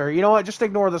any better. You know what? Just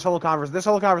ignore this whole conversation. This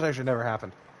whole conversation never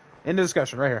happened. End of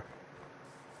discussion, right here.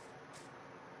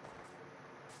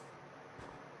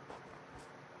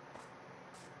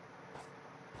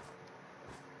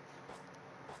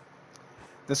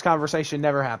 This conversation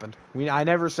never happened. I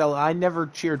never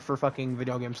cheered for fucking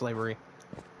video game slavery.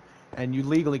 And you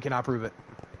legally cannot prove it.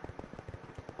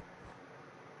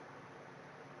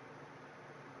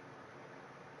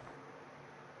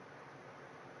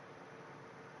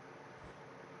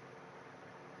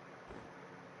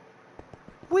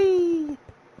 Whee!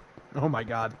 Oh my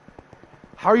god.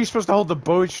 How are you supposed to hold the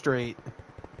bow straight?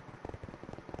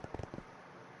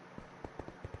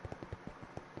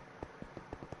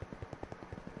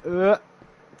 God.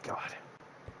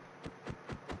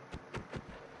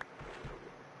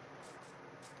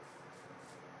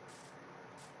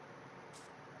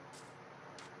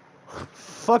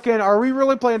 Fucking, are we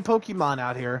really playing Pokemon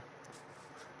out here?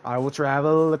 I will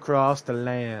travel across the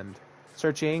land,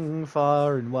 searching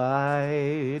far and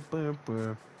wide. Boom,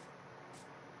 boom.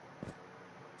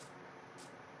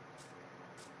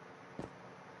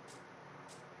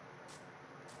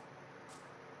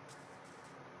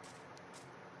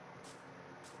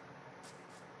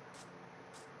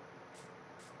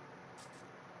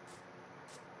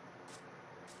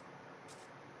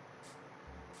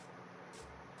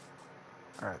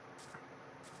 Alright.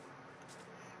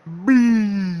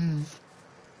 Bee!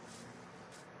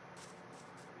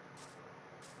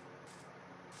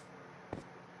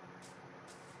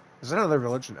 Is that another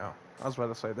village? No. I was about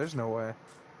to say, there's no way.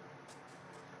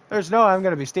 There's no way I'm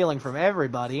going to be stealing from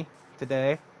everybody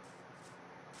today.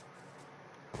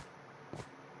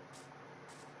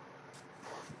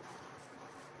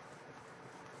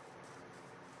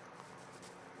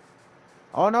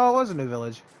 Oh no, it was a new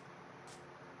village.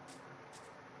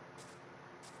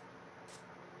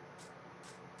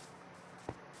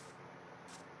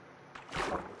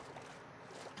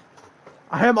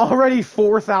 I am already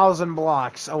 4,000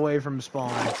 blocks away from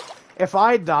spawn. If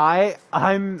I die,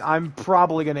 I'm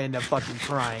probably gonna end up fucking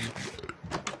crying.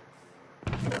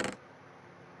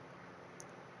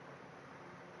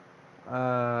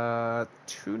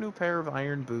 Two new pair of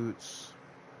iron boots.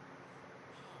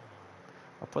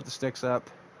 I'll put the sticks up.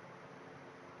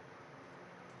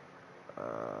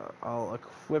 I'll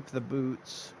equip the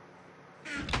boots.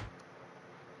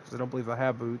 Because I don't believe I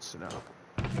have boots, no.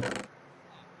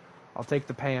 I'll take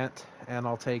the pant, and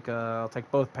I'll take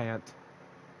both pant.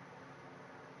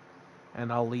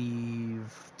 And I'll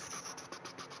leave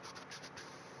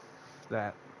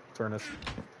that furnace.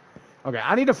 Okay,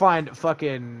 I need to find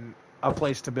fucking a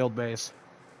place to build base.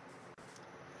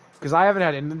 Because I haven't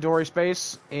had inventory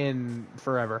space in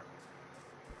forever.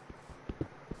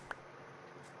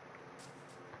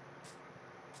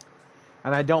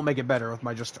 And I don't make it better with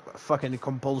my just fucking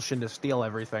compulsion to steal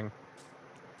everything.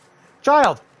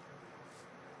 Child!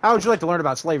 How would you like to learn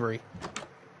about slavery?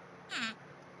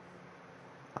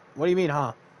 What do you mean,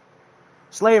 huh?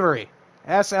 Slavery.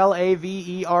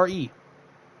 S-L-A-V-E-R-E.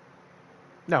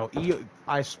 No,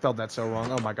 I spelled that so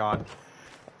wrong. Oh my god.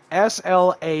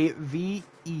 S-L-A-V-E-R-Y.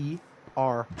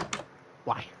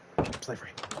 Slavery.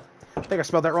 I think I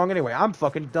spelled that wrong anyway. I'm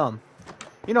fucking dumb.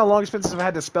 You know how long it's been since I've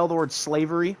had to spell the word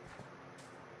slavery?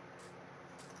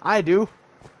 I do.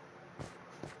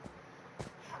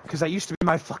 Because that used to be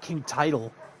my fucking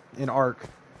title in ARK.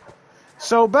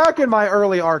 So, back in my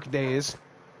early ARK days,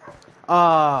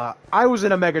 I was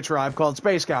in a mega tribe called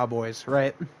Space Cowboys,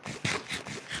 right?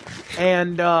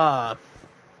 And, well,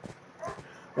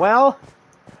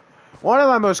 one of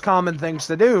my most common things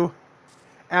to do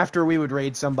after we would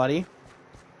raid somebody,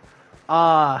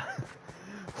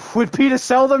 would be to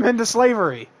sell them into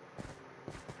slavery.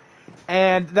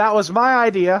 And that was my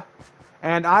idea,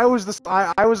 and I was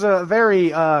a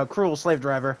very cruel slave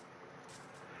driver.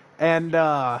 And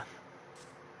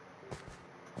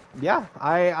yeah,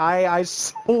 I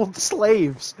sold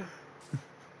slaves.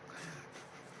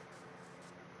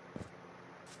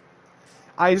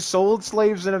 I sold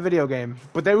slaves in a video game,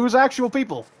 but it was actual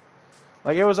people.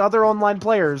 Like, it was other online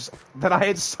players that I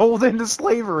had sold into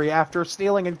slavery after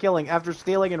stealing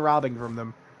and robbing from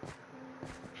them.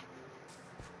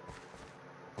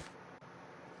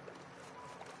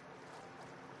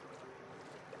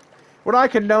 Would I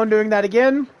condone doing that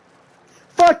again?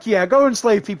 Fuck yeah, go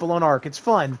enslave people on ARK, it's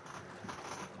fun.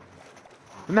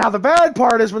 Now the bad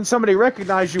part is when somebody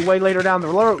recognizes you way later down the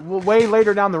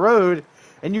road,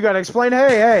 and you gotta explain,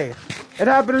 hey, it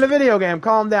happened in a video game,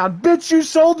 calm down. Bitch, you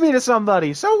sold me to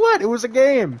somebody, so what? It was a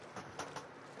game.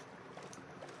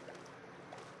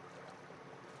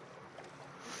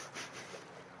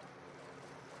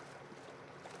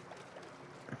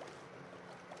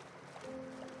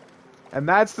 And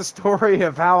that's the story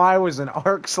of how I was an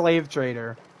Ark slave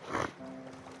trader.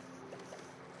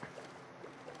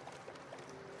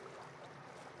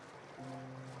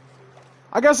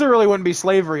 I guess it really wouldn't be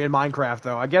slavery in Minecraft,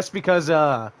 though. I guess because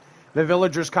the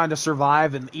villagers kind of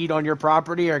survive and eat on your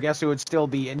property, or I guess it would still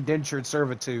be indentured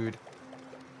servitude.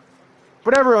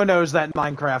 But everyone knows that in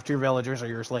Minecraft, your villagers are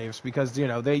your slaves, because, you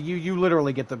know, you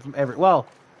literally get them from well,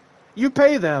 you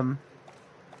pay them,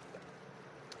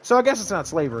 so I guess it's not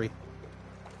slavery.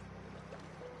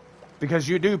 Because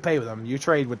you do pay them, you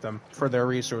trade with them for their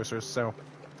resources, so...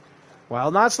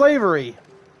 Well, not slavery.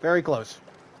 Very close.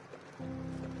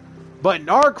 But in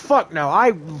Ark, fuck no,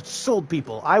 I sold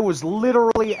people. I was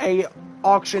literally a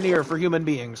auctioneer for human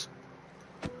beings.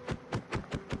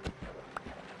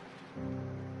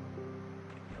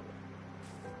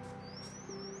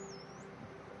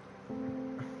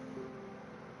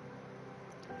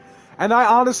 And I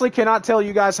honestly cannot tell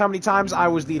you guys how many times I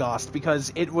was DDoSed,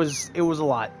 because it was a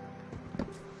lot.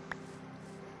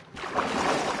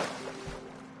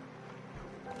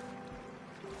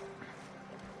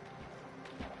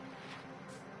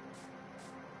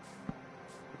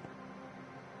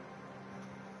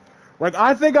 Like,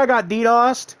 I think I got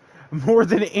DDoSed more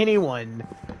than anyone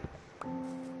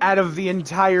out of the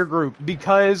entire group,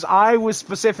 because I was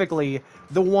specifically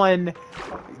the one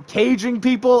caging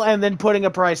people and then putting a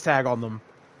price tag on them.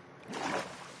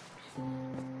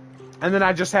 And then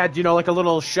I just had, you know, like a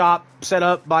little shop set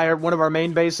up by one of our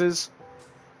main bases.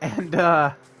 And,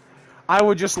 I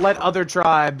would just let other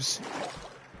tribes...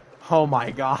 Oh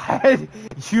my god.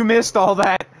 You missed all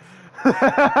that.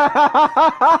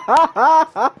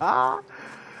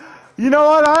 You know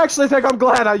what? I actually think I'm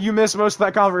glad you missed most of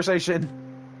that conversation.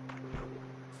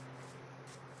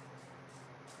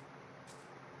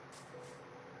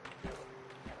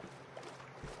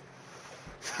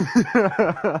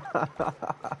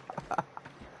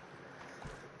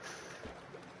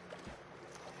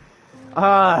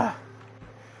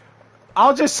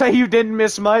 I'll just say you didn't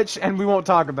miss much, and we won't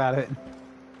talk about it.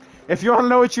 If you want to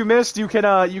know what you missed, you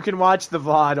can watch the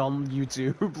VOD on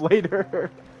YouTube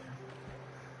later.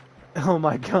 Oh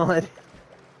my god.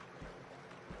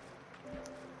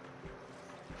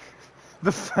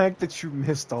 The fact that you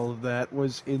missed all of that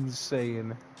was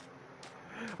insane.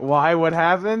 Why? What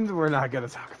happened? We're not gonna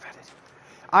talk about it.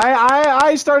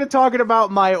 I started talking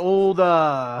about my old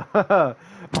my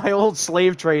old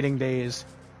slave trading days.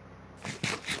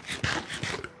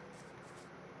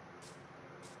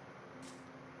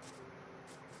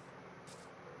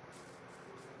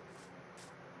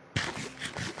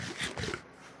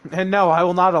 And no, I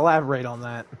will not elaborate on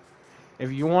that.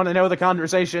 If you want to know the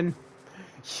conversation,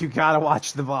 you gotta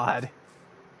watch the VOD.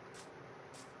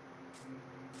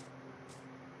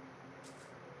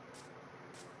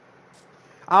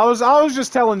 I was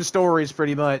just telling stories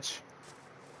pretty much.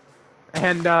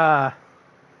 And well,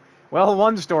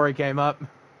 one story came up.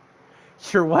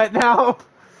 You're what now?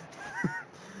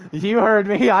 You heard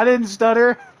me, I didn't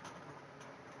stutter.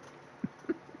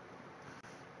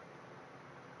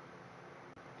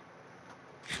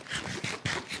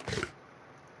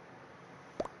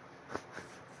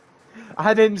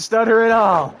 I didn't stutter at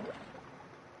all.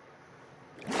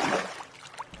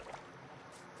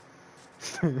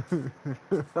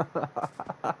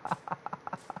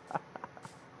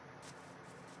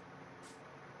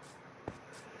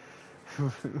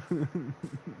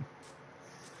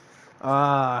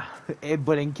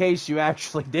 But in case you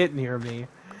actually didn't hear me,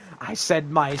 I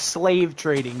said my slave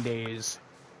trading days.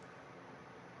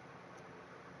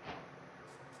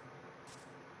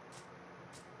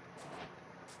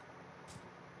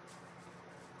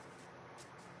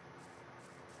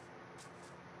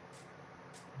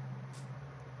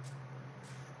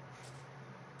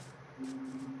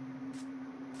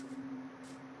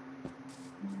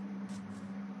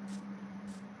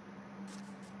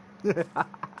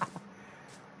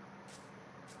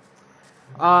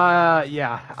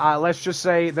 Yeah. Let's just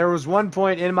say there was one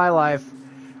point in my life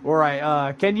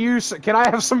where can I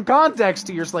have some context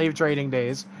to your slave trading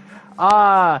days?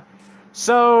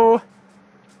 So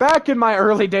back in my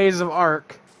early days of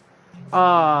Ark,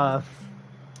 I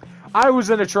was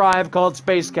in a tribe called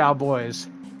Space Cowboys,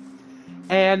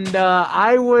 and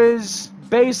I was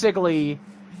basically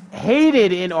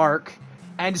hated in Ark,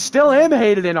 and still am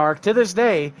hated in Ark to this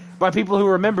day by people who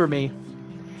remember me.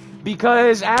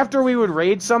 Because after we would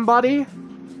raid somebody,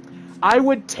 I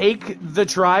would take the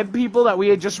tribe people that we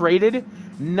had just raided,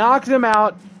 knock them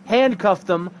out, handcuff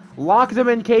them, lock them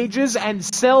in cages, and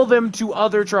sell them to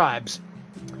other tribes.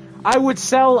 I would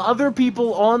sell other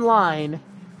people online.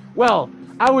 Well,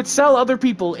 I would sell other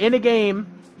people in a game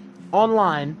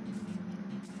online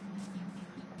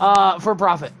For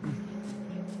profit.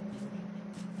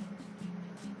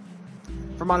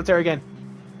 For monetary gain.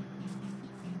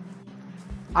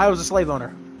 I was a slave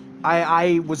owner.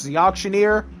 I was the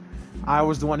auctioneer. I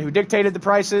was the one who dictated the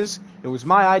prices. It was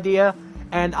my idea.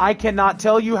 And I cannot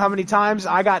tell you how many times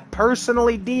I got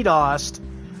personally DDoSed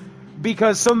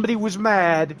because somebody was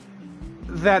mad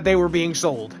that they were being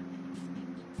sold.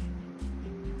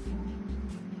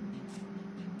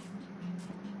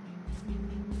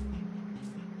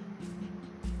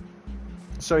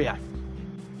 So yeah.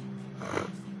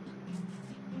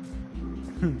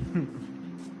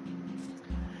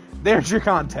 There's your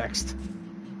context.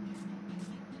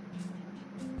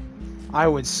 I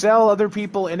would sell other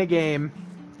people in a game,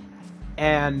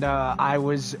 and I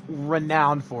was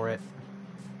renowned for it.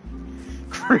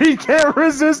 Greed can't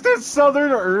resist its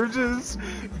southern urges.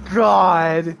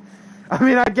 God. I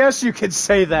mean, I guess you could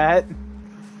say that.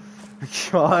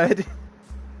 God.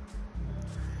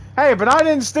 Hey, but I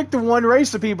didn't stick to one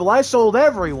race of people. I sold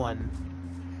everyone.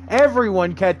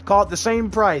 Everyone caught the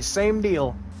same price, same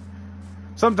deal.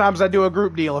 Sometimes I do a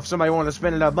group deal if somebody wants to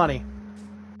spend enough money.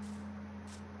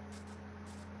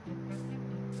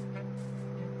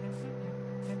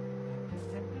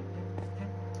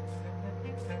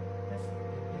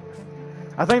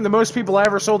 I think the most people I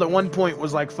ever sold at one point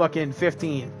was like fucking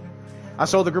 15. I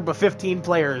sold a group of 15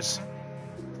 players.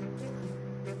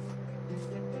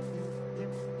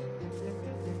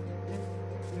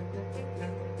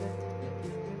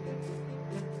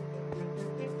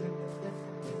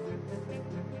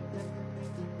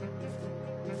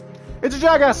 It's a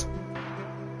jackass!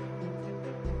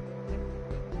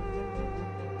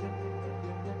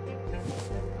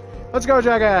 Let's go,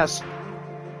 jackass!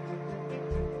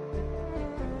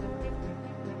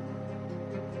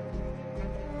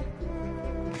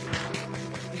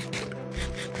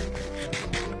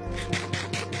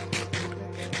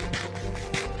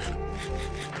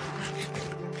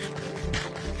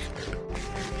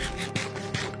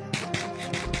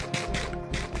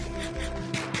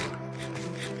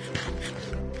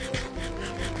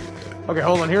 Okay,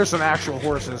 hold on. Here's some actual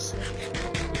horses.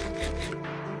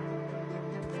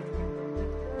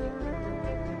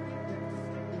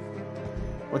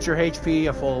 What's your HP?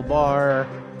 A full bar.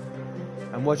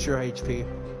 And what's your HP?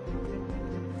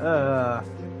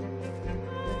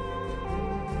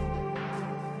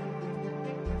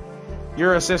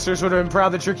 Your sisters would have been proud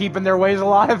that you're keeping their ways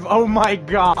alive? Oh my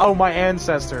god. Oh, my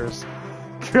ancestors.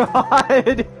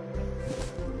 God.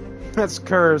 That's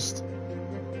cursed.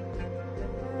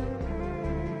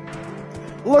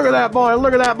 Look at that boy,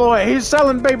 look at that boy. He's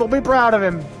selling people, be proud of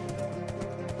him.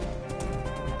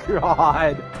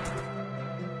 God.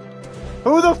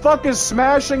 Who the fuck is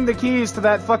smashing the keys to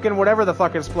that fucking whatever the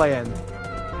fuck is playing?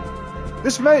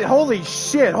 This may, holy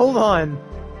shit, hold on.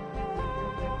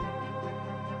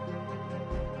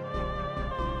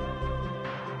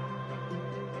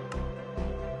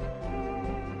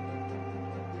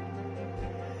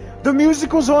 The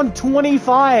music was on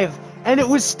 25. And it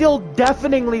was still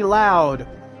deafeningly loud.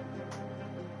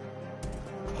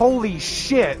 Holy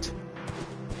shit.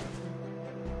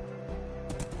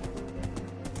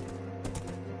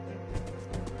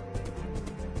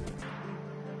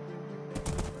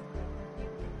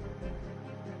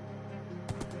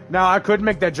 Now, I could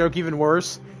make that joke even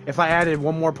worse if I added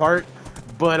one more part,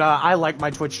 but I like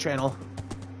my Twitch channel.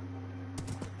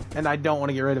 And I don't want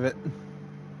to get rid of it.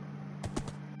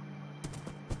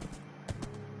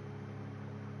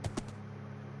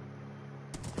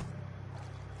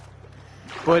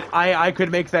 But I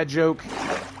could make that joke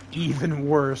even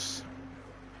worse.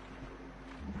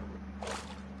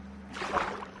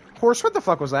 Horse, what the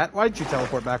fuck was that? Why did you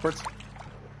teleport backwards?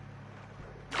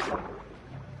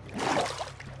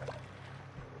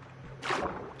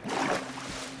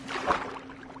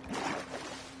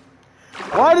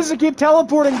 Why does it keep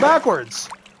teleporting backwards?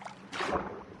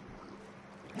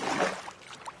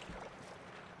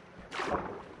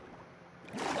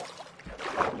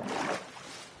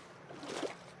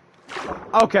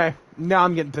 Okay, now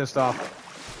I'm getting pissed off.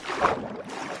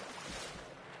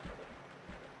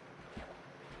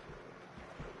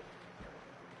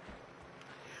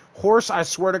 Horse, I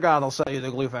swear to God, I'll sell you the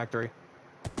glue factory.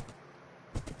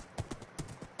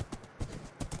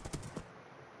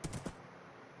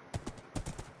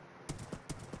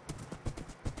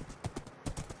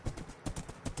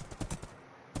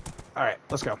 Alright,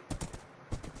 let's go.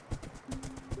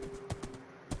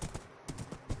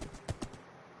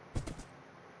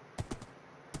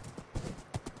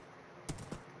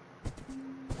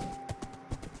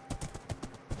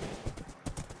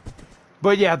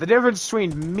 But yeah, the difference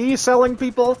between me selling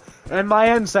people and my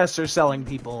ancestors selling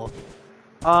people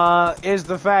is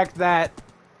the fact that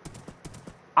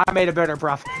I made a better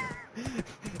profit.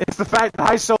 It's the fact that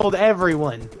I sold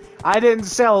everyone. I didn't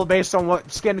sell based on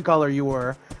what skin color you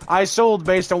were. I sold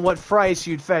based on what price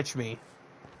you'd fetch me.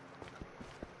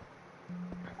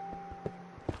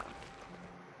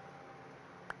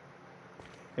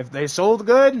 If they sold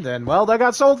good, then, well, they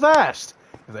got sold fast.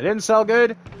 If they didn't sell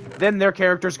good, then their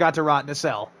characters got to rot in a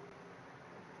cell.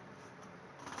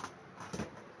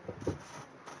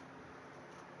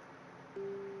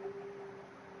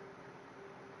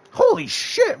 Holy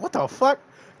shit, what the fuck?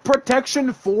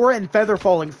 Protection 4 and feather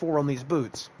falling 4 on these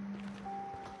boots.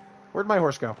 Where'd my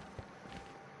horse go?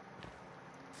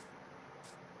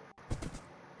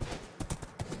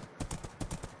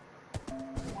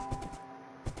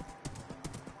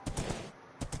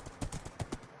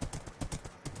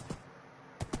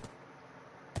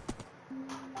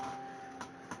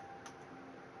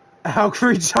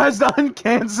 Valkyrie tries to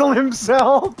uncancel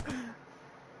himself.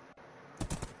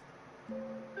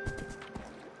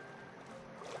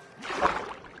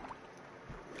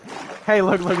 Hey,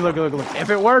 look. If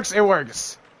it works, it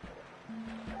works.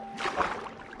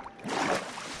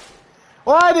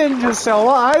 Well, I didn't just sell.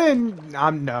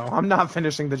 I'm not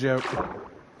finishing the joke.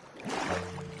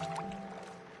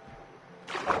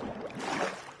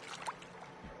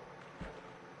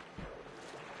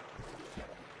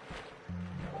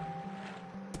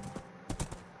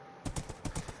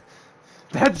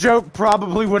 That joke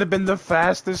probably would have been the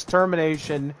fastest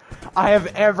termination I have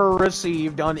ever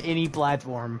received on any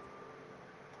platform.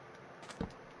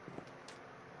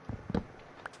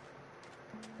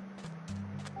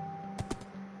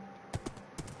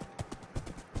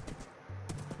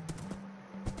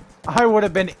 I would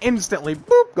have been instantly,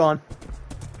 boop, gone.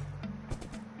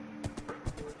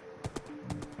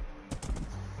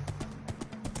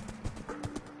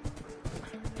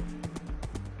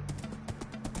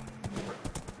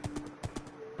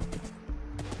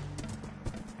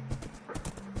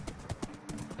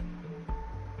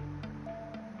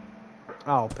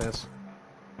 Oh, piss.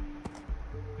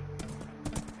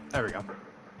 There we go.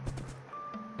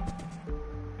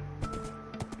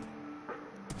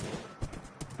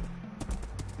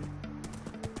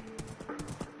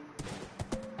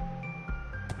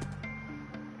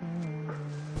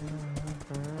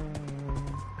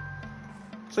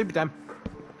 Sleepy time.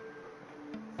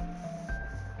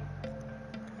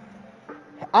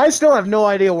 I still have no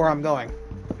idea where I'm going.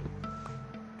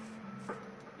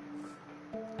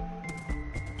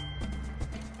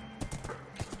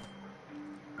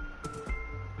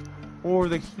 Or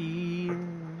the key.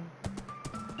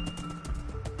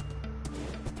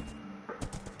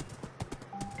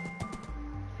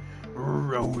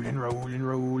 Rolling.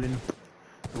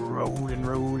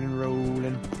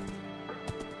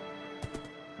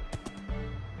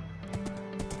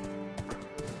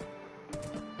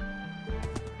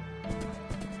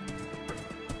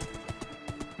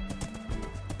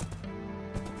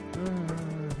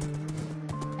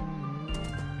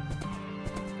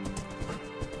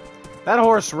 That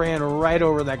horse ran right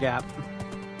over that gap.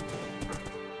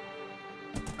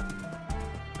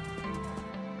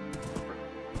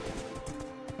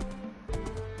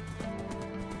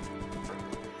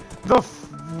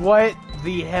 What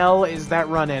the hell is that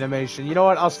run animation? You know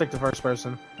what? I'll stick to first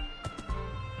person.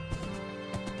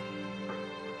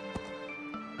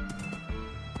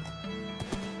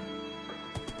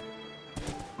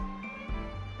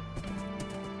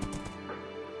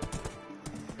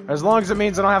 As long as it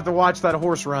means I don't have to watch that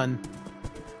horse run,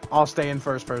 I'll stay in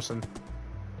first person.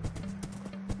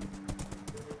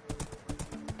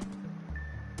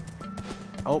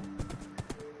 Oh.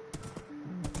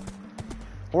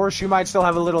 Horse, you might still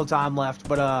have a little time left,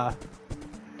 but,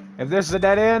 if this is a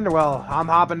dead end, well, I'm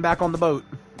hopping back on the boat.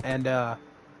 And, well,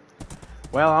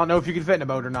 I don't know if you can fit in a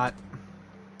boat or not.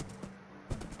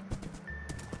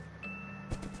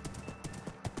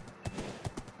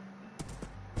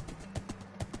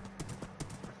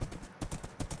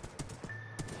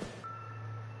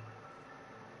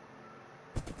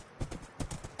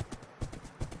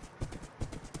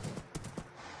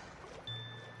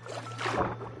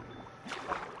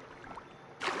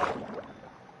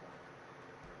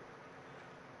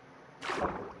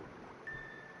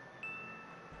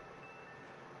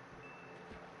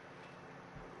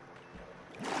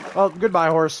 Well, goodbye,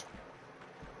 horse.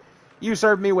 You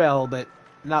served me well, but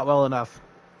not well enough.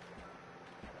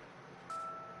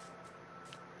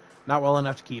 Not well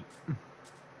enough to keep.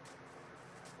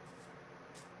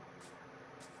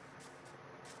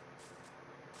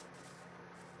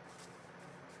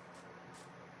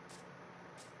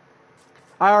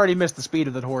 I already missed the speed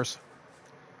of that horse.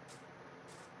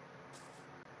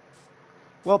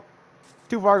 Well,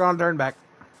 too far gone, turn back.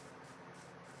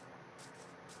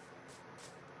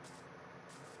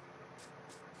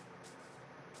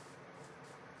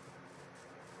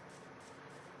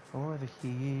 Or the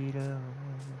heat of...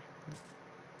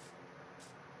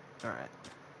 Alright.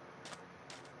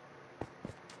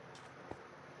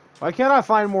 Why can't I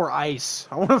find more ice?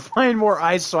 I want to find more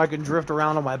ice so I can drift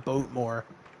around on my boat more.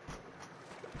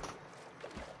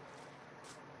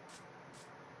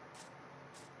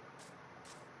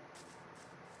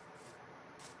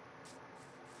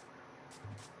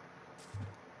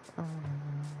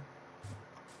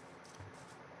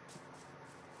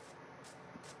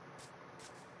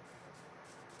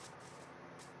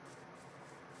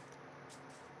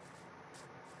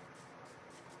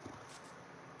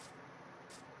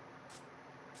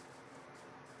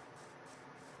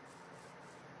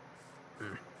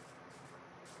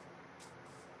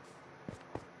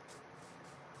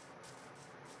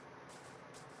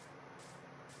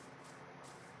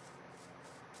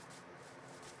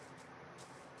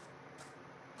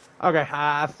 Okay,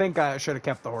 I think I should have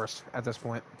kept the horse at this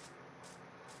point.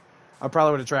 I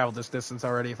probably would have traveled this distance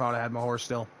already if I would have had my horse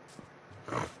still.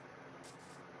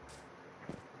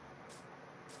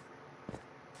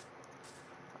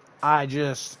 I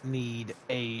just need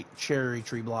a cherry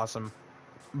tree blossom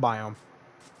biome.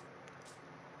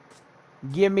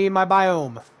 Give me my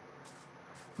biome.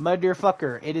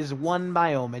 Motherfucker, it is one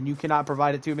biome and you cannot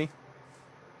provide it to me?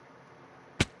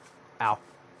 Ow.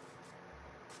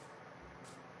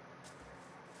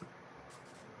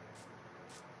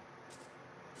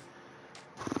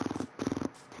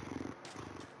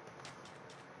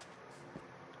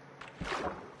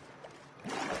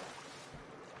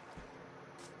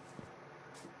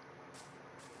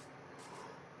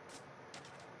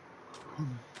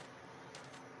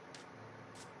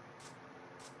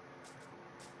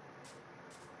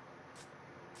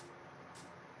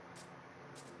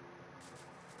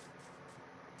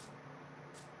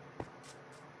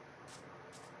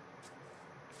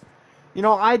 You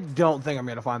know, I don't think I'm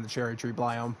going to find the cherry tree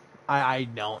biome. I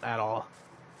don't at all.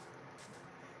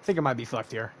 I think I might be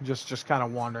fucked here. Just kind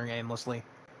of wandering aimlessly.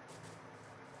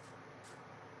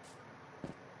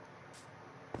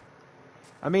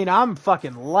 I mean, I'm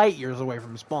fucking light years away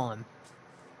from spawn.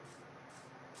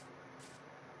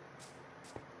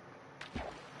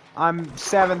 I'm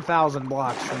 7,000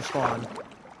 blocks from spawn.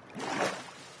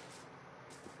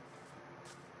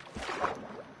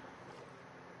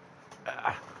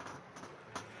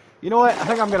 You know what? I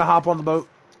think I'm going to hop on the boat,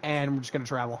 and we're just going to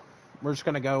travel. We're just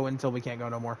going to go until we can't go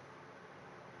no more.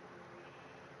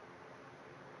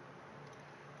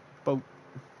 Boat.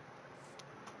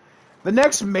 The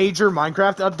next major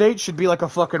Minecraft update should be like a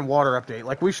fucking water update.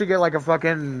 Like, we should get like a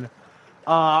fucking...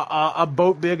 a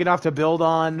boat big enough to build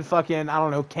on fucking, I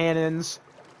don't know, cannons.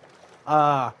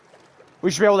 We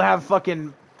should be able to have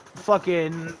fucking...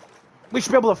 We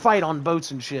should be able to fight on boats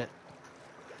and shit.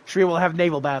 Should be able to have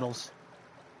naval battles.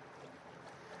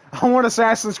 I want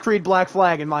Assassin's Creed Black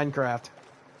Flag in Minecraft.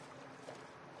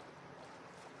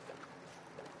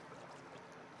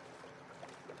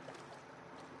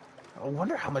 I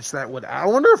wonder how much that would... I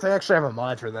wonder if they actually have a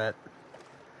mod for that.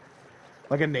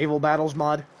 Like a naval battles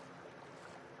mod.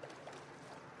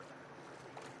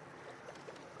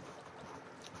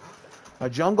 A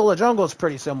jungle is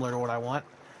pretty similar to what I want.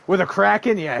 With a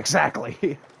Kraken? Yeah,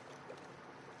 exactly.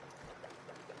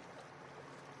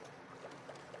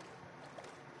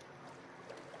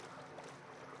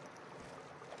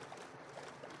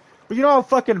 But you know how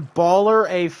fucking baller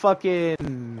a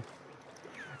fucking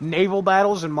naval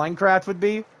battles in Minecraft would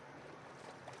be?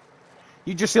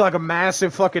 You just see like a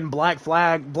massive fucking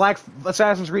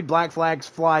Assassin's Creed Black Flags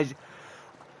flies.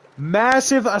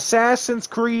 Massive Assassin's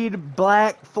Creed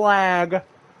Black Flag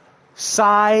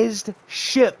sized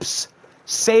ships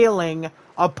sailing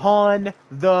upon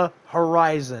the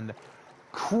horizon.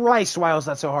 Christ, why was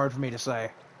that so hard for me to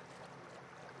say?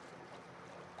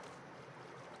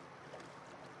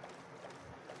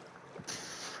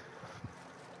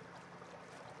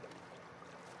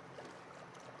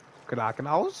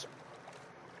 Crocodiles?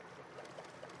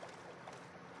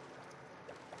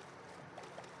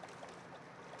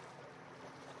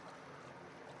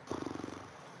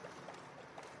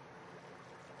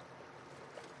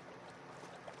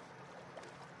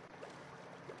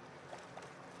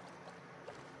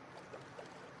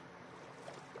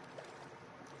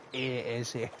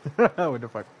 Is here. What the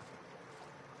fuck?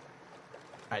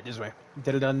 Alright, this way.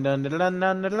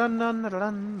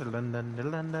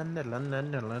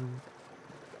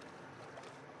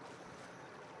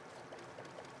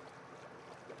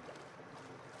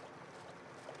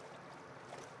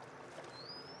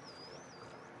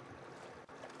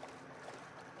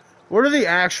 What are the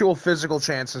actual physical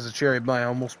chances a cherry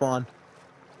biome will spawn?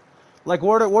 Like,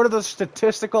 what are the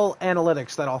statistical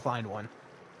analytics that I'll find one?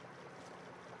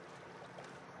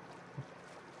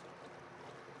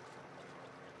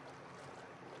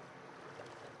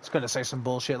 It's gonna say some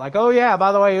bullshit like, oh yeah,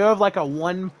 by the way, you have like a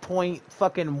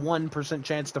 1.1%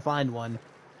 chance to find one.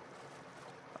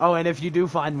 Oh, and if you do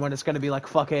find one, it's gonna be like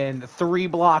fucking 3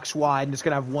 blocks wide, and it's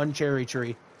gonna have one cherry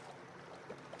tree.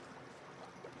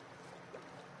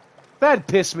 That'd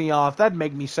piss me off. That'd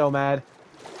make me so mad.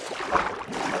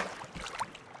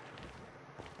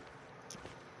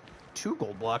 2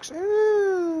 gold blocks.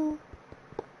 Ooh.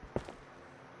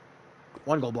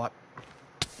 1 gold block.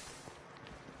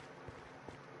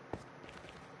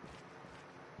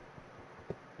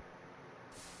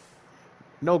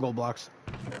 No gold blocks.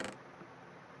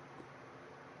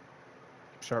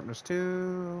 Sharpness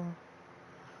 2.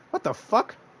 What the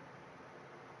fuck?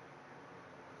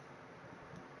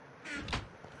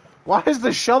 Why is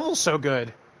the shovel so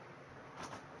good?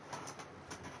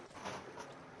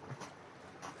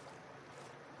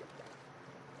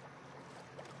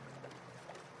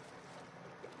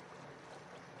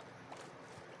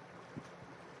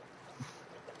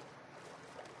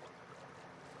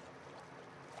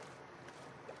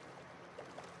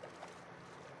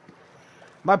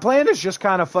 My plan is just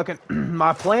kind of fucking...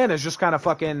 my plan is just kind of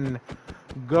fucking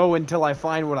go until I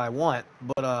find what I want.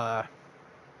 But,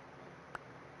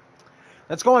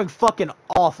 that's going fucking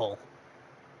awful.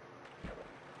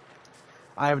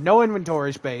 I have no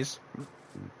inventory space.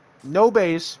 No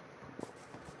base.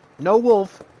 No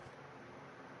wolf.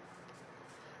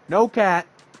 No cat.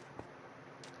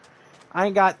 I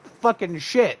ain't got fucking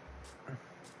shit.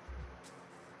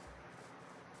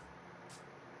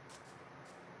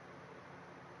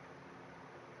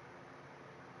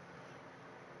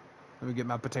 Let me get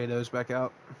my potatoes back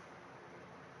out.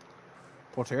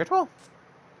 Potato?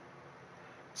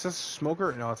 Is this a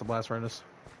smoker? No, it's a blast furnace.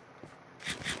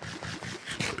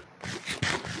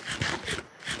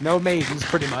 No maidens,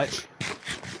 pretty much.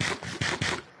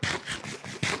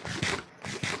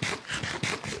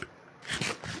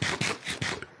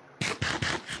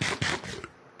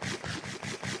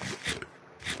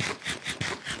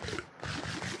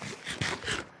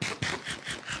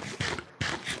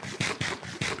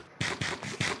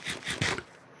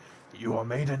 You are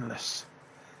maidenless.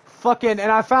 Fucking,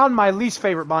 and I found my least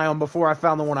favorite biome before I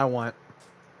found the one I want.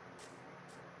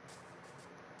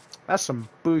 That's some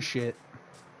bullshit.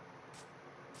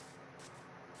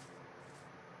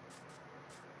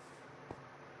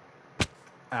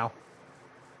 Ow.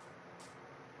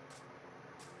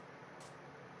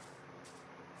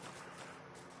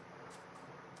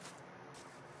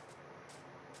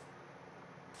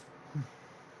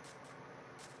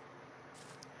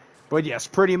 But yes,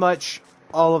 pretty much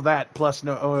all of that plus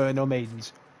no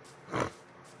maidens.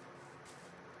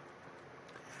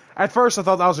 At first I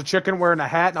thought that was a chicken wearing a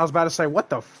hat, and I was about to say, what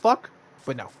the fuck?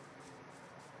 But no.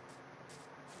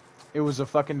 It was a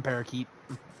fucking parakeet.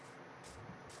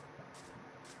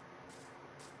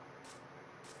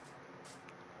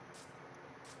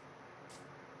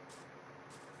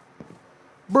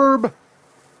 Burb.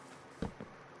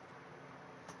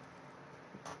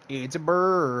 It's a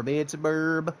burb. It's a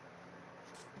burb.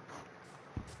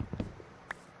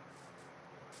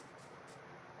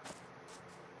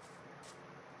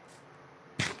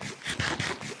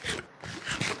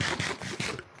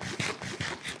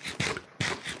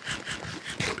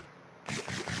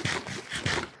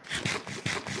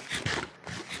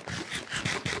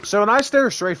 So when I stare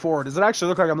straight forward, does it actually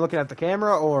look like I'm looking at the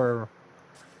camera, or...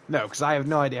 No, because I have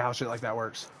no idea how shit like that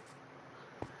works.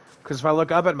 Because if I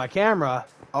look up at my camera,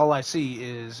 all I see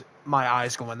is my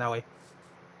eyes going that way.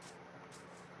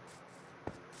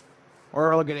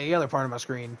 Or I look at any other part of my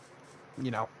screen,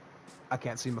 you know, I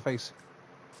can't see my face.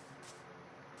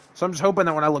 So I'm just hoping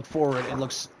that when I look forward, it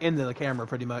looks into the camera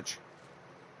pretty much.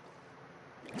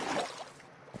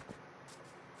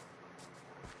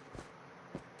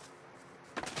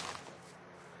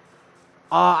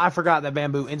 I forgot that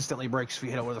bamboo instantly breaks if you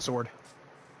hit it with a sword.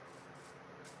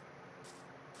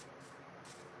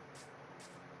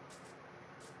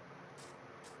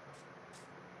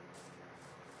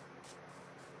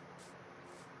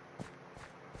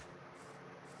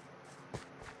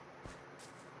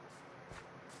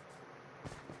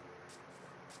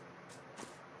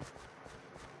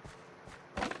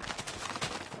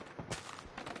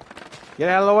 Get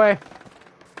out of the way.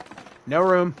 No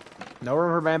room. No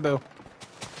room for bamboo.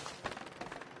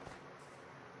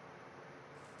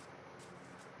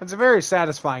 It's a very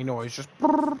satisfying noise. Just the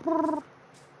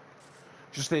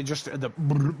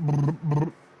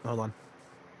hold on.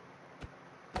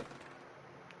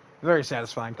 Very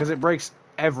satisfying, because it breaks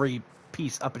every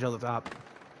piece up until the top.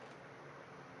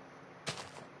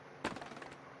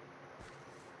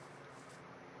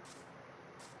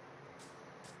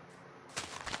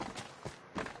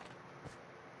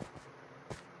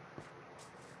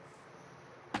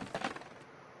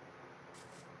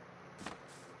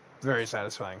 Very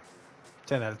satisfying.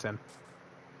 10 out of 10.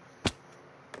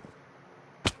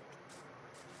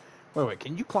 Wait,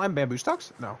 can you climb bamboo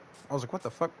stalks? No. I was like, what the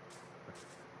fuck?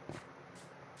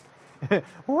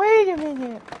 Wait a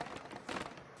minute!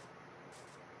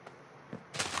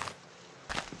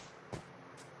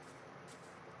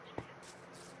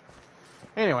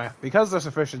 Anyway, because this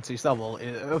efficiency shovel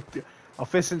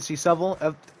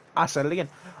I said it again.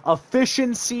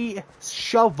 Efficiency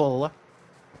shovel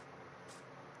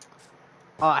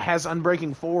has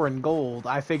Unbreaking 4 in gold.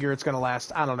 I figure it's gonna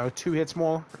last, I don't know, 2 hits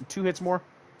more?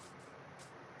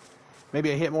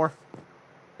 Maybe a hit more?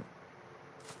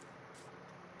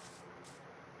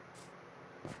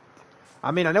 I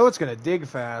mean, I know it's gonna dig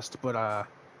fast, but, how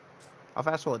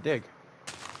fast will it dig?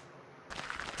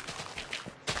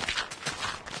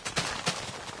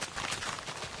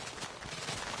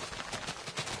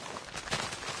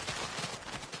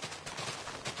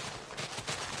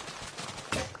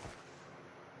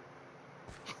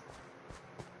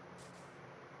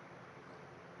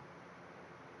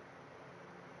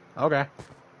 Okay.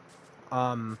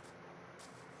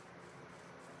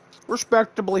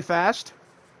 Respectably fast.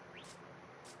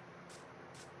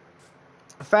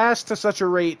 Fast to such a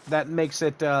rate that makes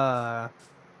it,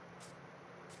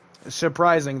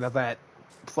 surprising that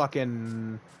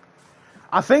fucking...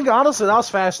 I think, honestly, that was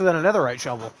faster than a netherite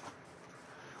shovel.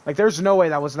 Like, there's no way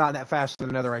that was not that fast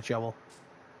than a netherite shovel.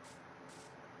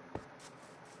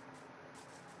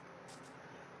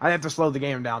 I'd have to slow the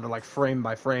game down to, like, frame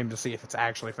by frame to see if it's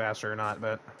actually faster or not,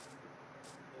 but...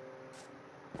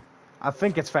 I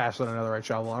think it's faster than a netherite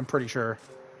shovel, I'm pretty sure.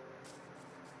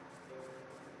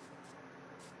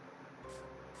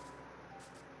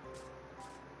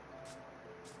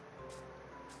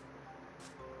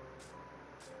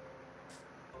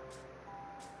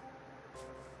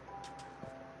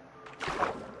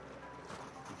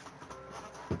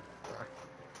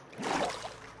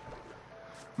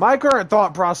 My current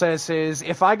thought process is,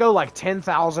 if I go like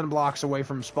 10,000 blocks away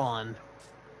from spawn,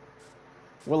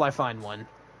 will I find one?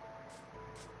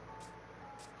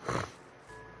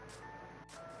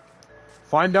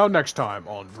 Find out next time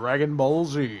on Dragon Ball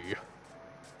Z.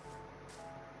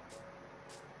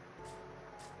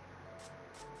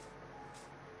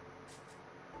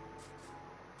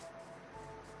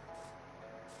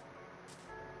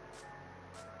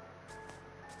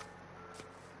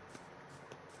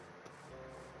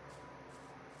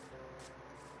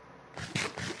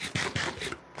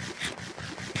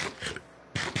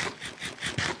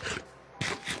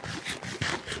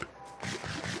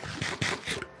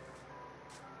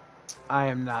 I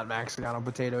am not maxing out on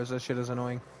potatoes. That shit is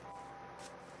annoying.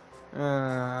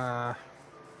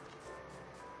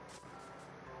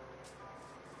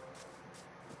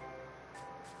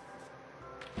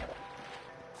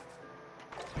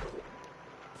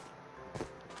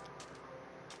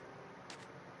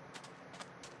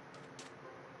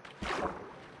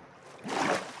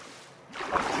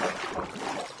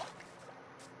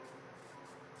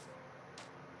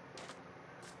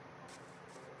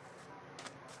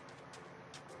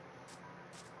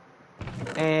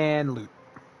 And loot.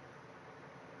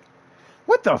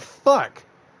 What the fuck?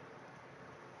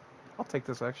 I'll take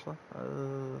this, actually.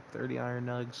 30 iron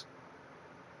nugs.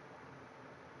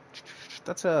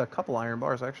 That's a couple iron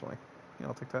bars, actually. Yeah,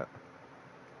 I'll take that.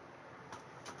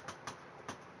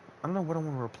 I don't know what I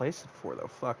want to replace it for, though.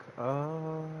 Fuck.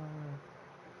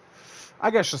 I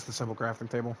guess just the simple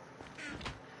crafting table.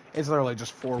 It's literally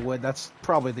just 4 wood. That's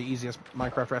probably the easiest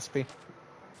Minecraft recipe.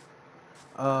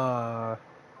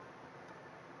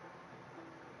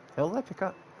 Hell did I pick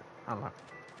up? I don't know.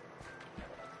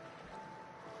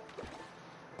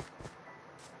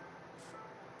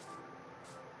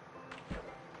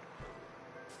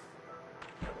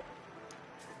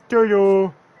 Do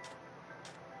you?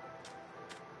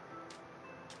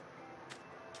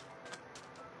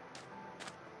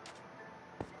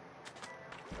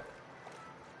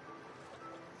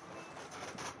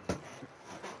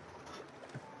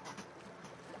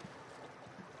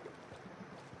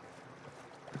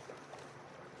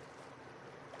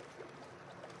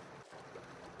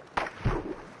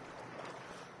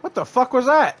 What the fuck was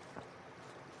that?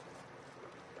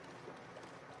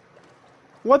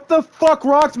 What the fuck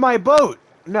rocked my boat?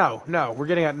 No, we're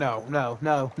getting at no.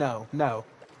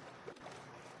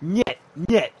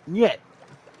 Nyet.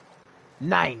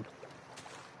 9.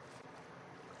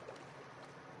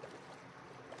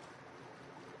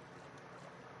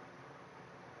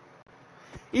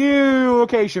 Ew,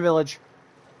 Acacia Village.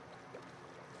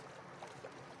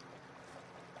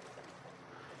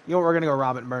 You know what, we're gonna go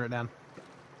rob it and burn it down.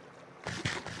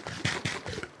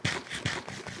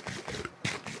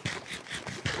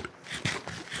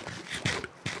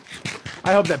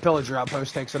 I hope that pillager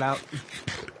outpost takes it out.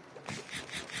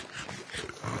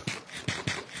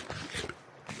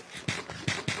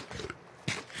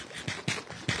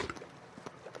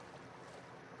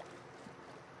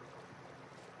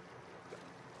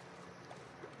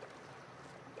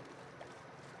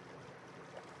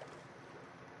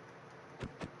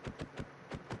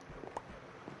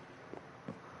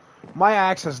 My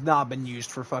axe has not been used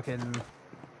for fucking...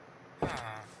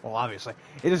 Well, obviously.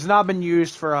 It has not been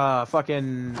used for,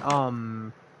 fucking,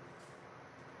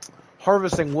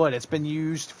 harvesting wood. It's been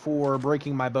used for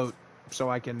breaking my boat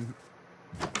so I can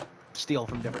steal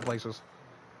from different places.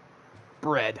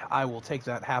 Bread. I will take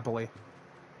that happily.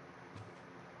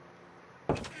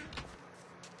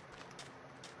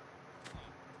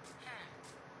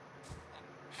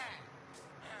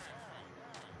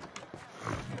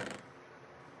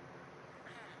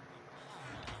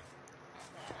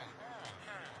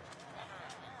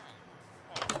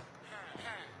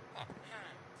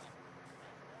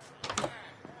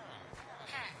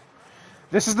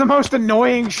 This is the most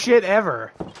annoying shit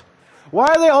ever. Why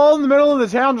are they all in the middle of the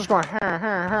town just going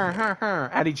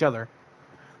at each other?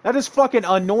 That is fucking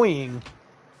annoying.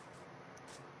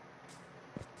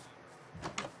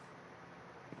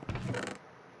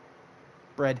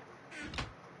 Bread.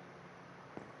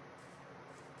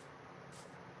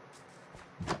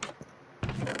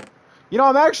 You know,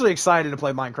 I'm actually excited to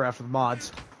play Minecraft with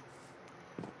mods.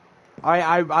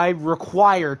 I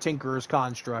require Tinker's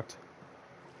Construct.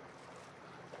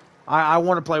 I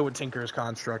want to play with Tinker's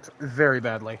Construct very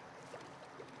badly.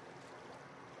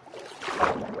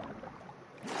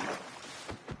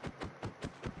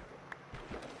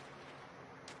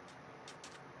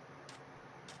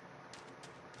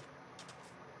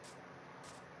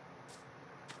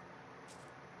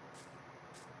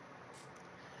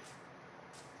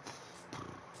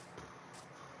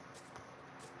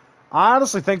 I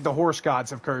honestly think the horse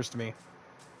gods have cursed me.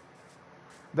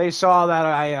 They saw that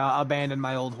I abandoned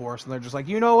my old horse, and they're just like,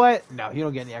 you know what? No, you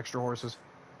don't get any extra horses.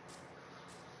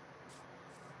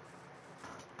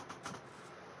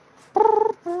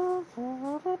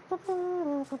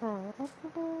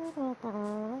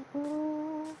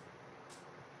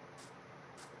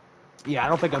 Yeah, I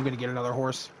don't think I'm going to get another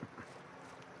horse.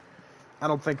 I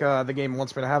don't think the game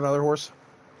wants me to have another horse.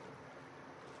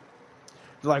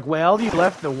 They're like, well, you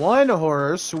left the one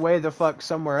horse way the fuck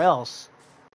somewhere else.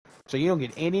 So you don't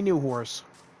get any new horse.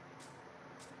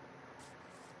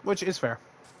 Which is fair.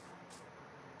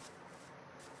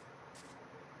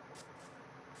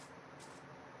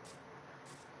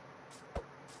 I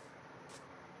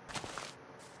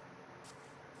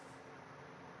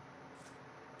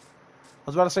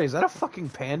was about to say, is that a fucking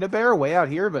panda bear way out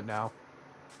here? But no.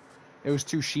 It was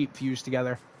two sheep fused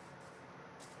together.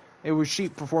 It was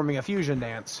sheep performing a fusion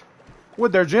dance.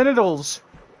 With their genitals.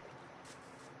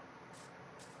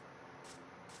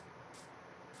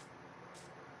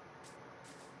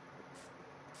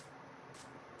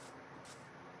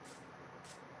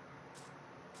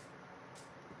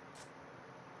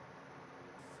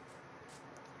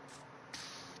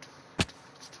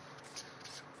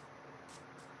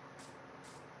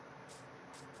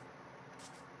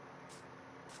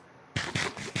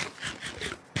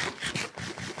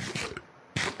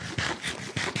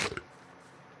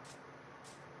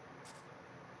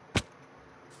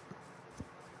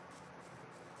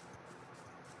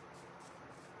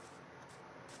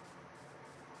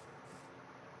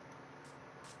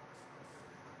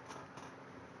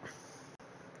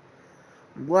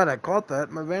 I'm glad I caught that.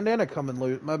 My bandana coming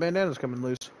loose. My bandana's coming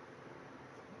loose.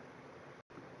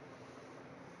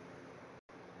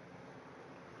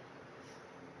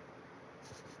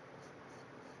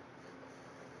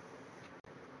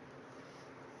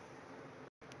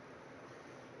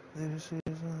 This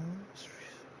is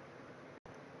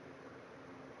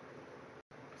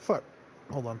fuck.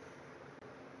 Hold on.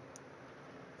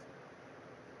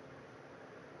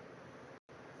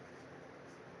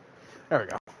 There we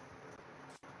go.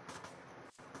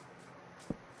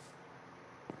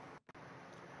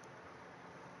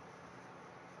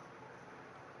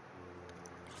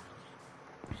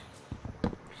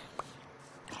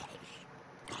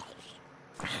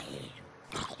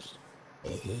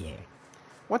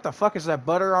 What the fuck is that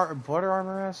butter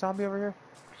armor ass zombie over here?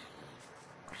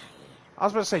 I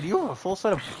was about to say, do you have a full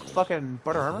set of fucking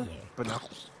butter armor? But no.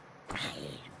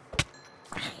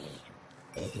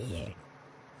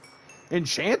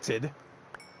 Enchanted?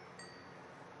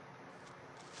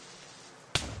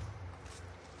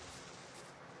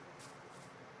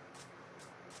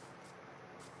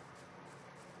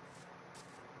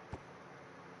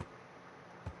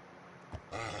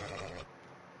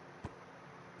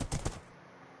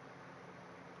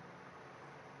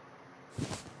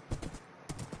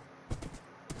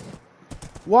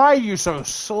 Why are you so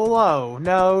slow?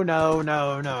 No, no,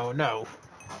 no, no, no.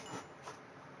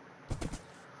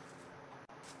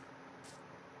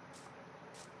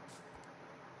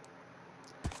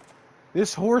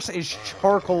 This horse is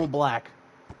charcoal black.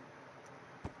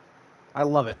 I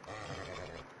love it.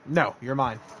 No, you're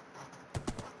mine.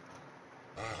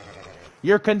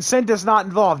 Your consent is not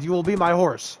involved. You will be my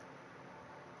horse.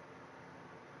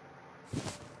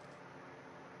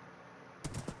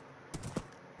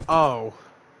 Oh.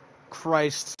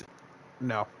 Christ.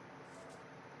 No.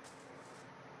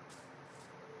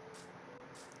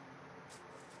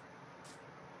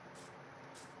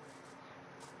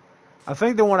 I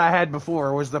think the one I had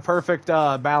before was the perfect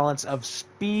balance of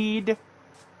speed,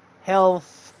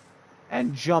 health,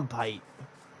 and jump height.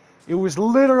 It was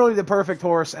literally the perfect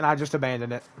horse, and I just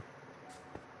abandoned it.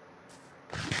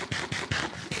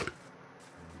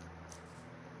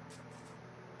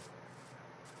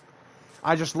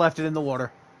 I just left it in the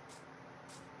water.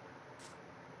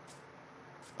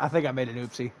 I think I made an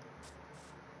oopsie.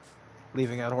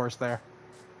 Leaving that horse there.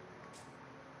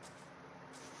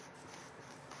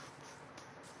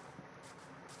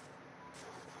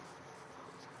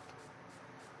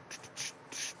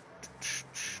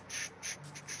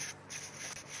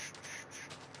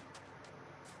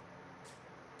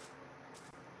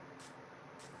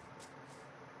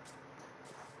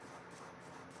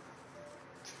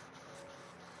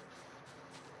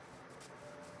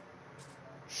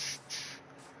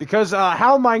 Because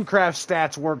how Minecraft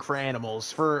stats work for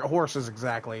animals, for horses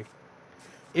exactly,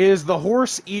 is the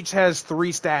horse each has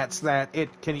 3 stats that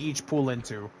it can each pull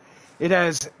into. It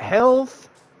has health,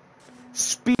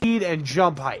 speed, and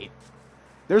jump height.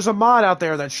 There's a mod out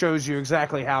there that shows you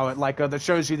exactly how it, like, that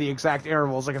shows you the exact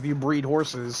intervals, like if you breed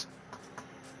horses.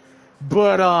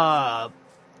 But,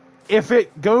 if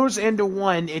it goes into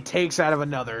one, it takes out of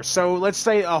another. So, let's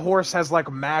say a horse has, like,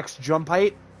 max jump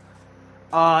height.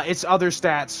 Its other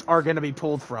stats are going to be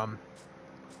pulled from.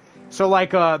 So,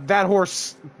 like, that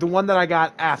horse, the one that I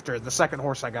got after, the second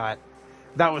horse I got,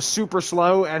 that was super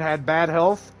slow and had bad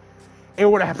health, it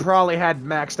would have probably had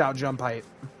maxed out jump height.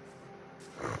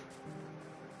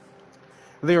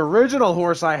 The original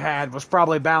horse I had was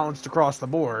probably balanced across the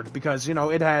board, because, you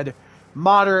know, it had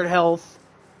moderate health,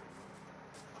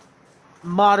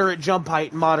 moderate jump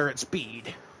height, moderate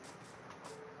speed.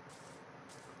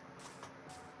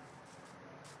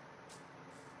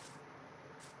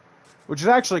 Which is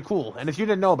actually cool. And if you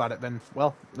didn't know about it, then,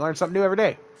 well, you learn something new every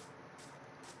day.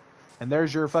 And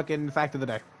there's your fucking fact of the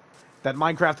day. That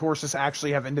Minecraft horses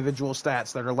actually have individual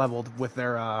stats that are leveled with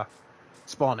their,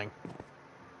 spawning.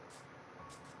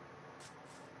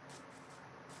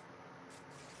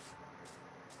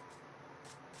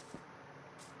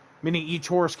 Meaning each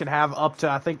horse can have up to,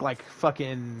 I think, like,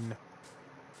 fucking...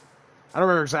 I don't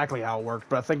remember exactly how it worked,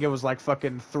 but I think it was, like,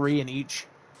 fucking 3 in each.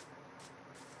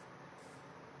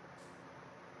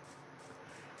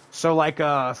 So, like,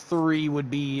 3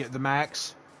 would be the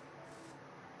max.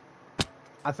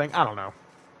 I think. I don't know.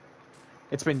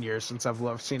 It's been years since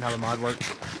I've seen how the mod works.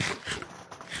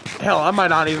 Hell, I might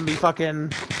not even be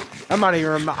fucking... I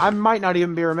might not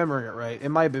even be remembering it right. It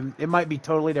might be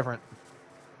totally different.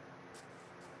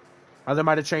 Or they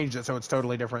might have changed it so it's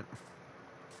totally different.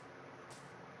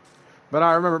 But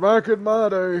I remember back in my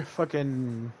day,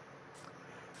 fucking...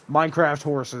 Minecraft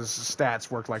horses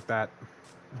stats worked like that.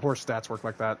 Horse stats work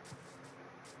like that.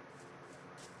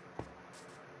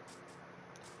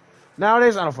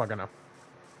 Nowadays, I don't fucking know.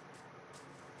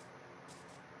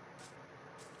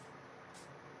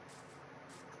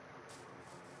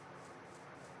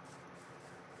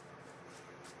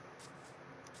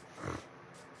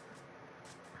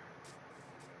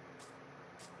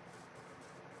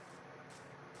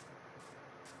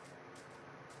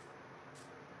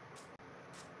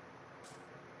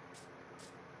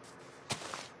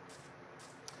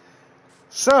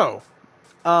 So,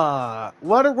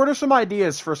 what are some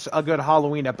ideas for a good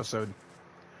Halloween episode?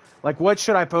 Like, what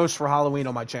should I post for Halloween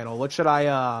on my channel? What should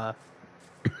I,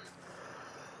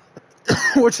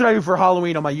 what should I do for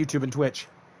Halloween on my YouTube and Twitch?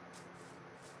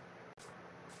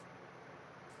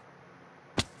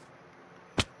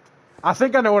 I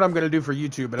think I know what I'm going to do for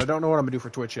YouTube, but I don't know what I'm going to do for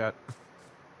Twitch yet.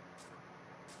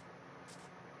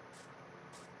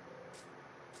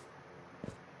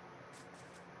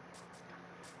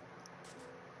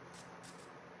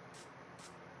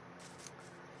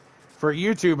 For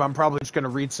YouTube, I'm probably just going to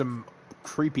read some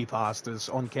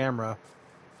creepypastas on camera.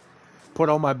 Put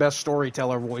on my best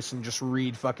storyteller voice and just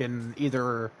read fucking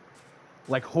either,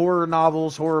 like, horror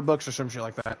novels, horror books, or some shit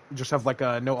like that. Just have, like,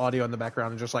 no audio in the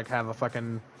background and just, like, have a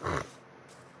fucking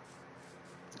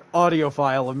audio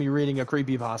file of me reading a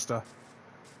creepypasta.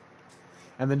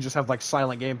 and then just have like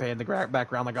silent gameplay in the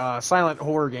background, like silent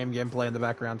horror game gameplay in the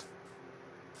background.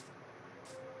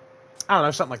 I don't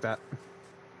know, something like that.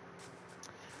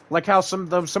 Like how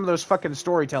some of those fucking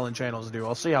storytelling channels do.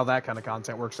 I'll see how that kind of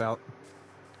content works out.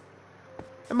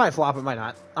 It might flop, it might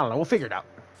not. I don't know, we'll figure it out.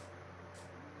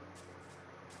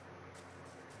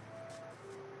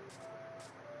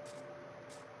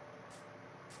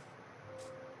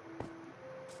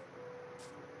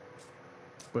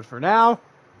 But for now,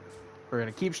 we're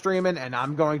going to keep streaming, and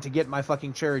I'm going to get my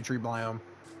fucking cherry tree biome.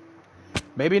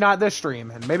 Maybe not this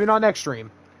stream, and maybe not next stream,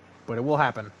 but it will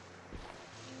happen.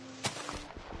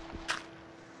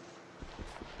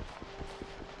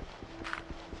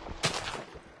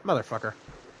 Motherfucker.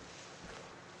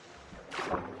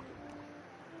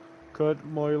 Cut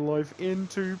my life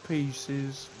into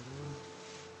pieces.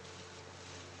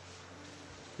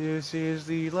 This is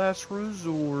the last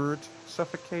resort.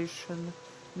 Suffocation.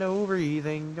 No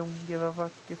breathing. Don't give a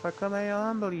fuck if I come out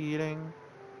I'm bleeding.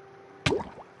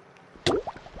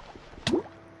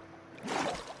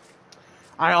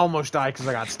 I almost died because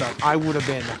I got stuck. I would have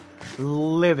been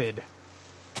livid.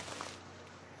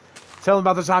 Tell them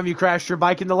about the time you crashed your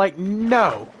bike in the lake.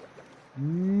 No.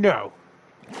 No.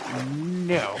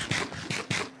 No.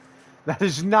 That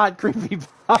is not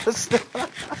creepypasta.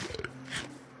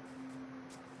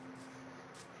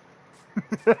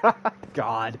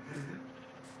 God.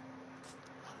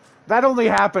 That only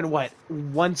happened, what,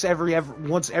 once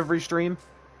every stream?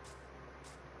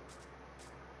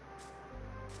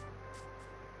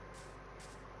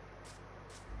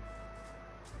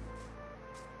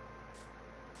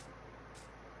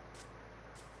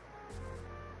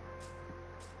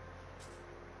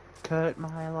 Cut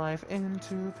my life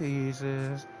into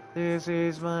pieces. This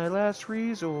is my last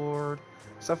resort.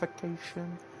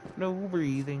 Suffocation. No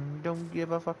breathing. Don't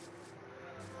give a fuck.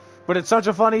 But it's such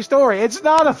a funny story. It's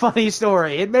not a funny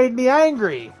story. It made me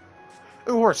angry.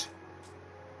 Ooh, horse.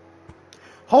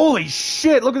 Holy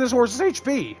shit, look at this horse's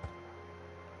HP.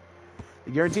 I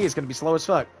guarantee it's going to be slow as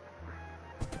fuck.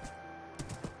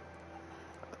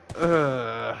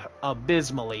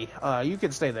 Abysmally. You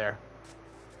can stay there.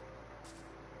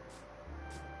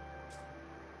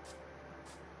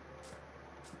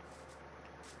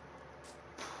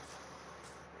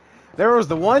 There was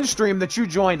the one stream that you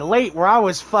joined late where I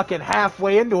was fucking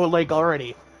halfway into a lake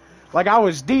already. Like, I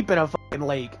was deep in a fucking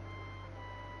lake.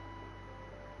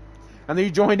 And then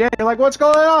you joined in, and you're like, what's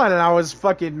going on? And I was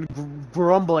fucking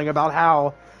grumbling about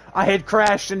how I had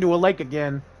crashed into a lake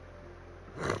again.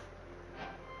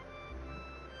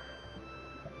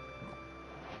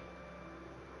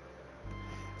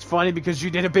 It's funny because you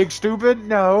did a big stupid?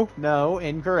 No, no,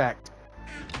 incorrect.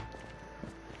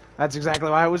 That's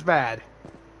exactly why it was bad.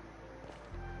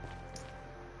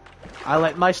 I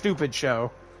let my stupid show.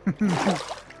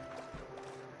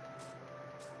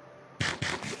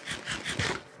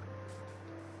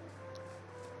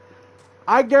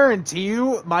 I guarantee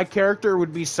you, my character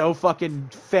would be so fucking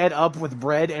fed up with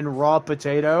bread and raw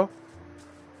potato.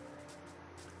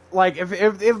 Like, if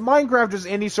Minecraft is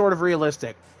any sort of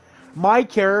realistic, my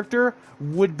character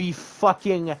would be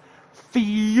fucking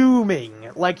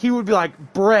fuming. Like, he would be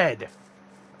like, bread.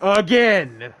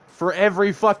 Again. For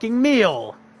every fucking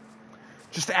meal.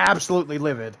 Just absolutely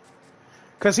livid.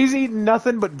 Because he's eaten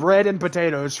nothing but bread and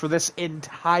potatoes for this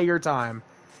entire time.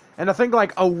 And I think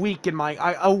like a week in a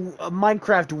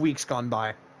Minecraft week's gone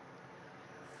by.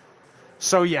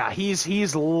 So yeah,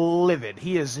 he's livid.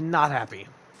 He is not happy.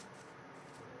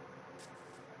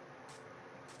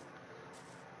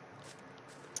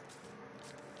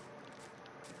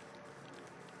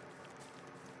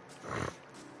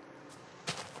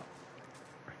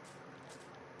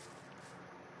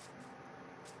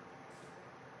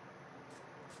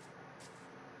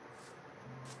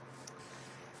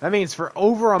 That means for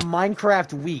over a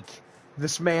Minecraft week,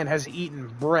 this man has eaten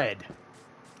bread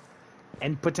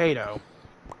and potato.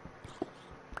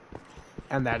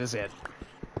 And that is it.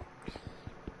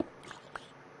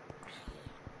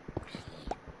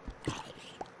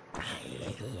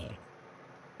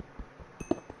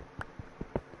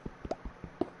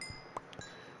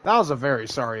 That was a very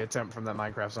sorry attempt from that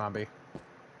Minecraft zombie.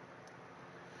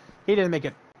 He didn't make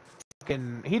it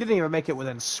fucking... He didn't even make it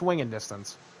within swinging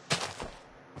distance.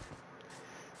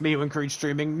 Me and Creed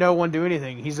streaming, no one do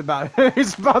anything. He's about to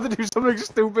do something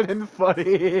stupid and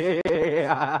funny.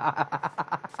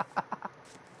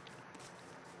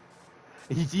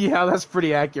 Yeah, that's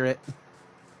pretty accurate.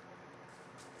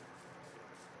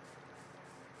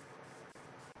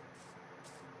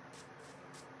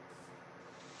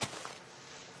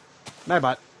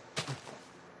 Nightbot.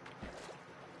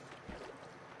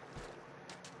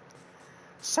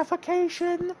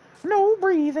 Suffocation, no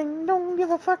breathing, don't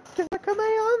give a fuck if I come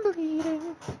on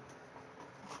bleeding.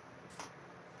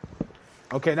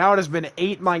 Okay, now it has been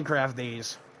 8 Minecraft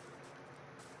days.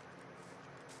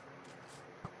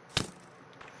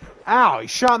 Ow, he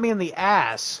shot me in the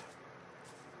ass.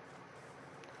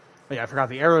 Oh, yeah, I forgot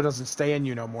the arrow doesn't stay in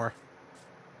you no more.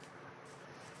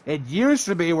 It used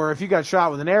to be where if you got shot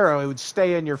with an arrow, it would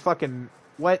stay in your fucking...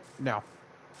 What? No.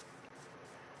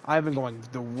 I've been going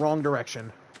the wrong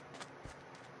direction.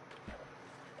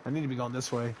 I need to be going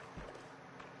this way.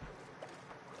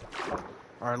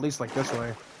 Or at least like this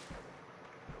way.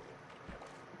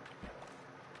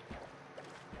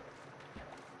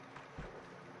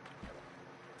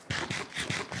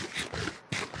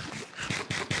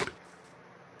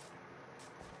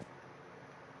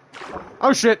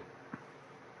 Oh shit!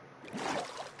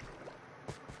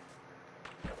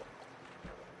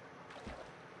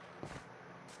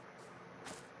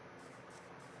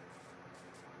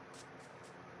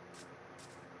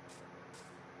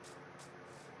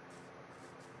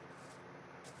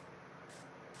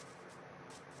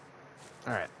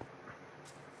 Alright.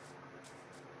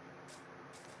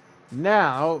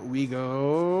 Now we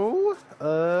go.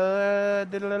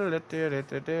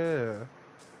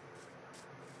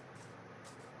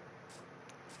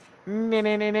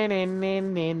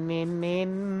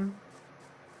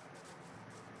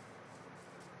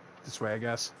 This way, I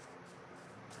guess.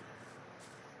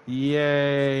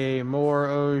 Yay, more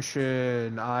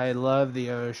ocean. I love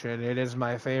the ocean. It is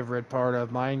my favorite part of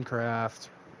Minecraft.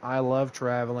 I love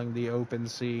traveling the open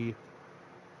sea.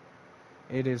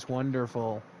 It is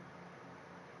wonderful.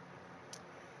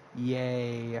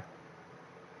 Yay.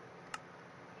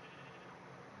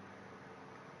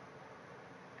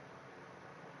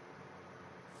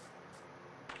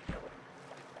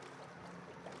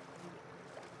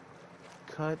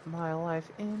 Cut my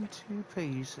life into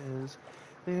pieces.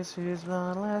 This is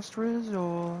my last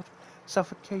resort.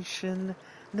 Suffocation,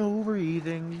 no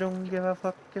breathing. Don't give a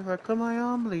fuck if I come my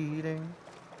arm bleeding.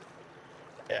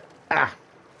 Ah.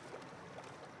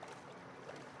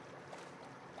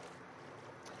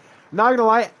 Not gonna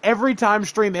lie, every time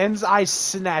stream ends, I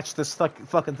snatch this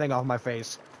fucking thing off my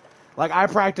face. Like, I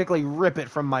practically rip it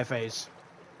from my face.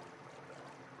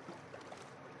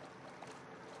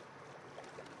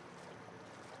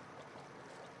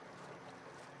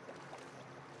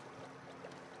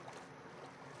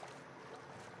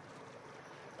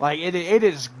 Like, it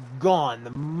is gone the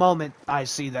moment I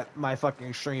see that my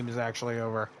fucking stream is actually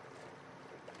over.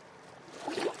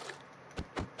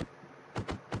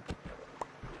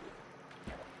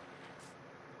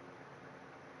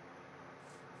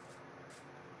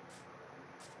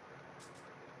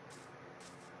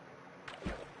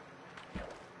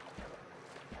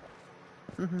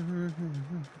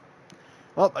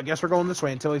 Well, I guess we're going this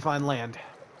way until we find land.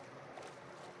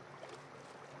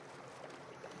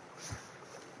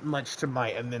 Much to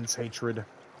my immense hatred.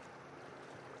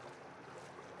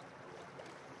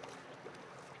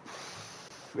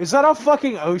 Is that a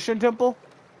fucking ocean temple?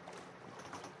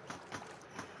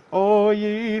 Oh,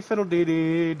 ye fiddle dee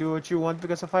dee, do what you want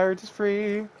because a pirate is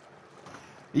free.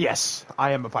 Yes,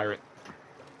 I am a pirate.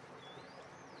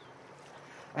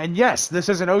 And yes, this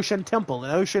is an ocean temple, an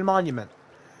ocean monument.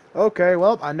 Okay,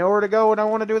 well, I know where to go when I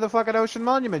want to do the fucking ocean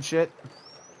monument shit.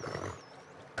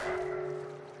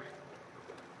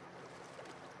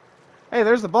 Hey,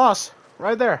 there's the boss.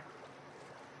 Right there.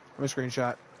 Let me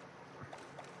screenshot.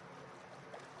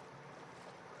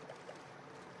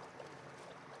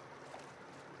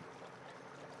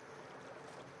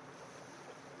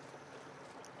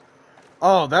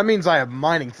 Oh, that means I have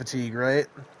mining fatigue, right?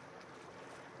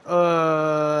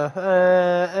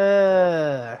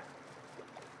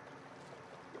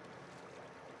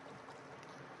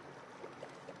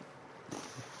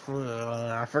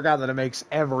 I forgot that it makes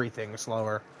everything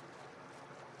slower.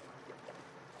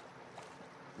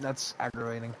 That's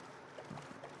aggravating.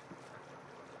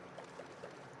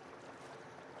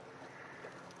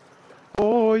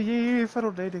 Oh, ye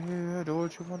fiddle day day, do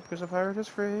what you want because a pirate is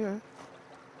free.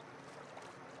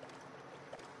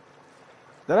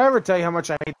 Did I ever tell you how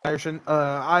much I hate the ocean?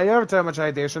 I ever tell you how much I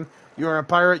hate the ocean? You are a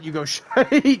pirate, you go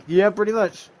shite. Yeah, pretty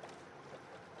much.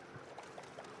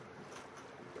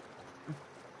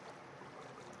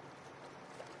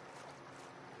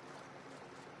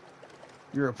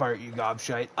 You're a pirate, you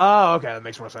gobshite. Oh, okay, that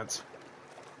makes more sense.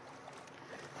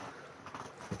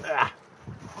 Ah.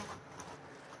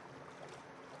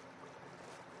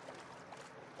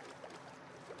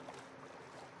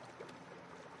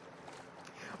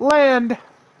 Land!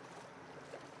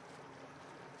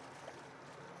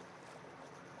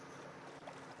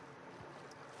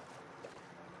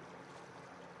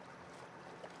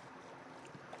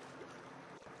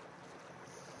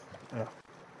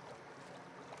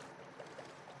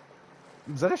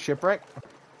 Is that a shipwreck?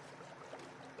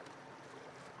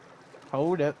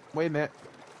 Hold it. Wait a minute.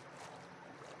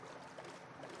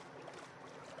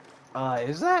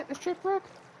 Is that a shipwreck?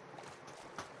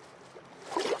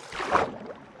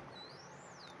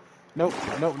 Nope.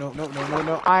 No, no, no, no, no,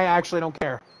 no. I actually don't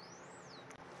care.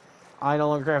 I no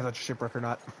longer care if that's a shipwreck or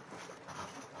not.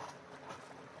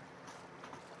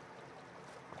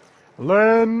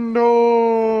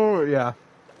 Lando! Yeah.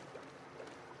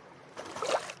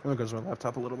 I'm gonna go to my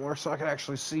laptop a little more so I can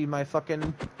actually see my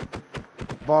fucking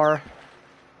bar.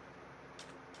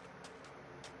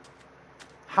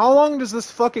 How long does this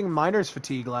fucking miner's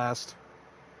fatigue last?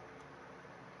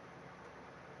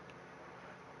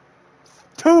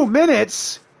 2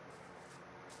 minutes?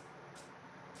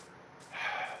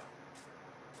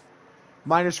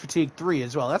 Miner's fatigue 3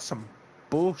 as well. That's some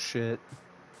bullshit.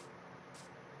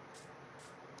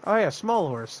 Oh yeah, small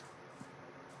horse.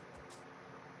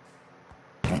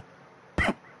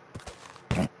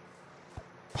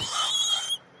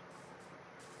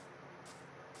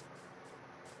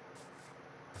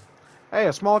 Hey,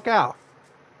 a small cow.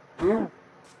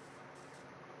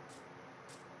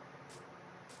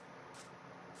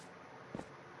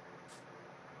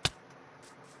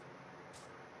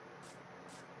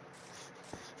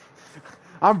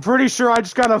 I'm pretty sure I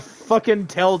just got a fucking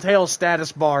telltale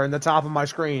status bar in the top of my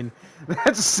screen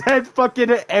that said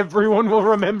fucking everyone will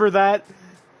remember that.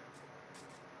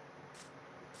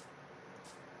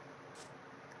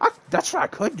 That's what I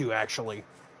could do, actually.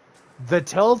 The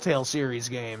Telltale series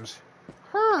games.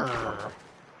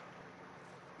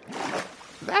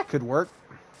 That could work.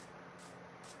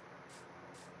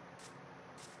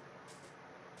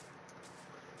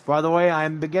 By the way,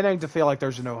 I'm beginning to feel like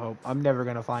there's no hope. I'm never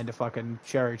gonna find a fucking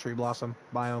cherry tree blossom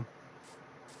biome.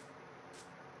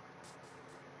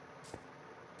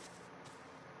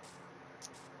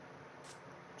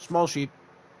 Small sheep.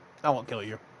 I won't kill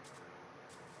you.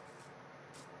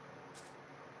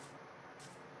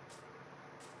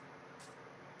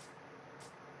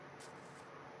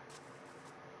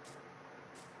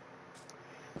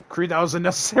 Creed, that was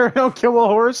unnecessary. Don't kill a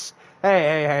horse.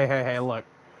 Hey, look.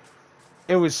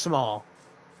 It was small.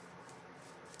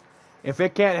 If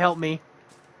it can't help me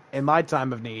in my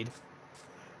time of need,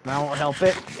 then I won't help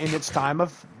it in its time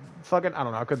of fucking... I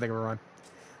don't know, I couldn't think of a run.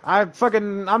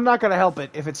 I'm not gonna help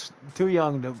it if it's too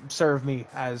young to serve me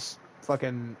as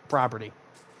fucking property.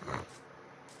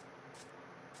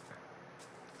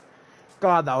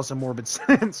 God, that was a morbid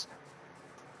sentence.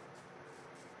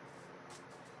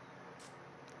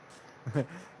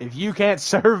 If you can't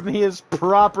serve me as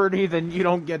property, then you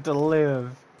don't get to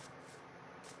live.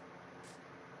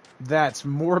 That's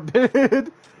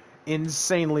morbid.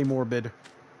 Insanely morbid.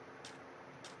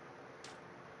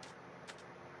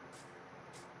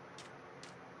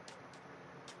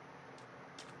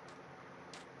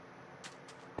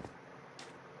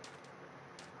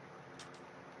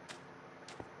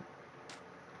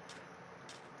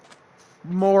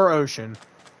 More ocean.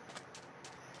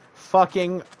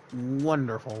 Fucking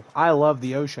wonderful. I love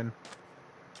the ocean.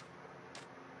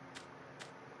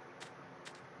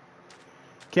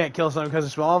 Can't kill something because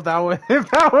it's small. If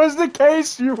that was the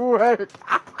case, you would.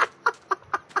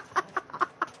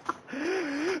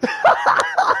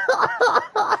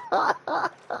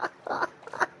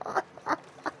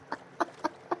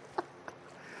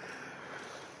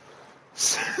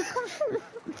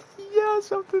 Yeah,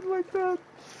 something like that.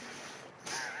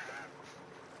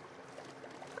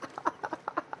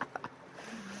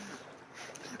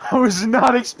 I was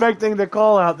not expecting the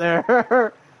call out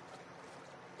there.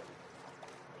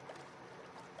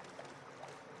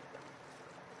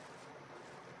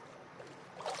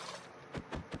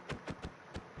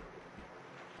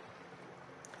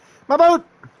 My boat!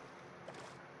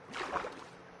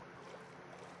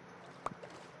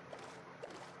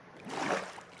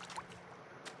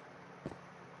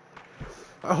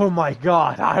 Oh my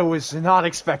god, I was not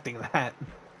expecting that.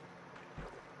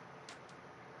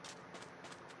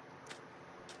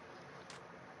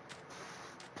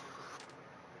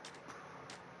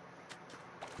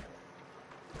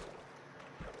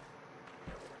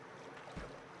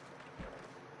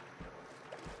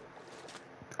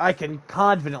 I can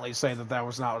confidently say that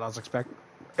was not what I was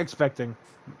expecting.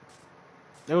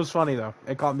 It was funny, though.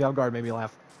 It caught me off guard, made me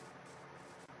laugh.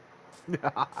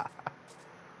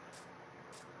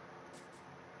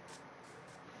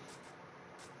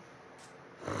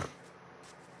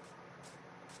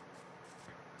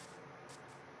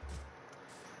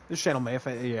 This channel may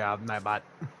offend... Yeah, Nightbot.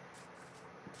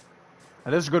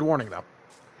 That is a good warning,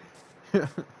 though.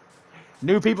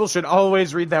 New people should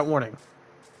always read that warning.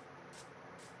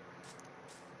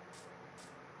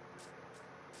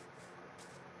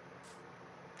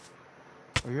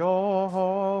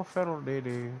 Yo,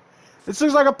 fiddle-dee-dee. This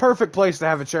looks like a perfect place to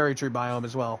have a cherry tree biome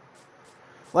as well.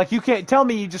 Like, you can't tell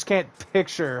me you just can't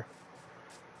picture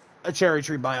a cherry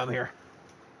tree biome here.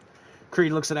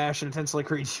 Creed looks at Ash intensely.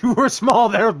 Creed, you were small,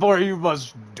 therefore you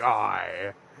must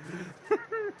die.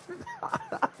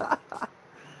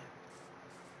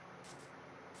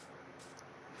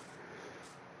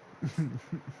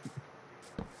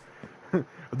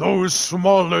 Those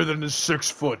smaller than 6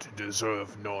 foot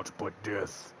deserve naught but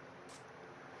death.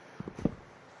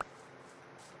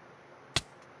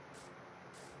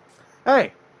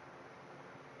 Hey!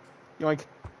 Yoink.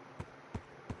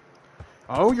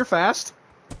 Oh, you're fast.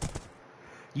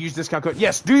 Use discount code.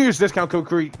 Yes, do use discount code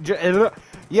Creed.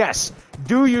 Yes,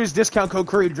 do use discount code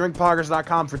Creed.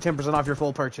 DrinkPoggers.com for 10% off your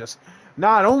full purchase.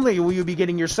 Not only will you be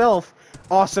getting yourself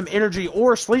awesome energy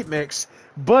or sleep mix,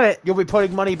 but you'll be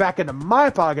putting money back into my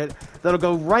pocket that'll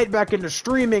go right back into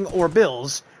streaming or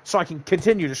bills so I can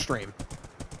continue to stream.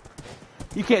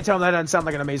 You can't tell me that doesn't sound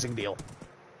like an amazing deal.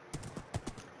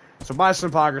 So buy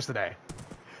some Poggers today.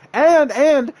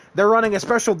 And they're running a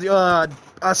special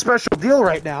deal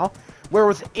right now where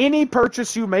with any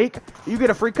purchase you make, you get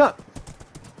a free cup.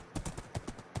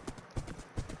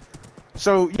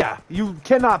 So, yeah, you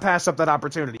cannot pass up that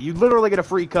opportunity. You literally get a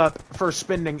free cup for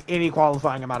spending any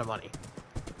qualifying amount of money.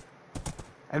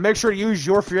 And make sure to use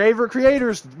your favorite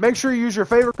creators. Make sure you use your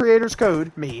favorite creator's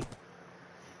code, me,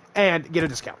 and get a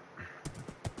discount.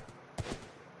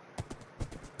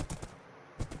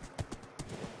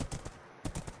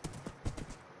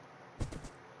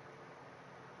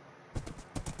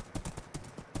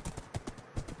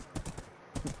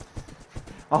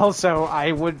 Also,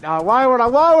 I would why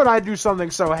would I do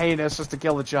something so heinous as to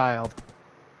kill a child?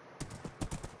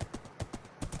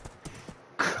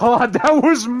 God, that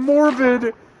was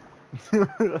morbid.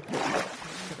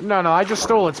 No, I just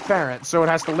stole its parent, so it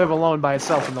has to live alone by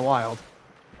itself in the wild.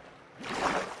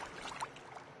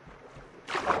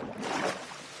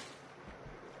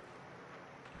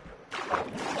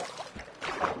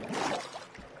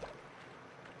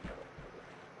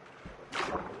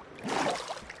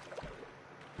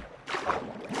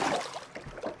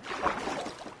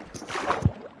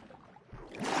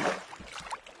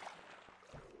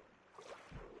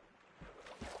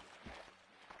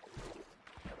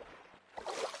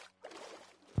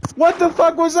 What the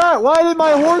fuck was that? Why did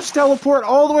my horse teleport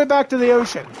all the way back to the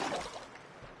ocean?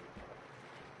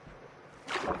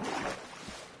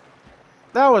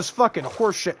 That was fucking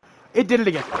horseshit. It did it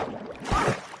again.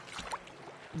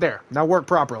 There. Now work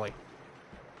properly.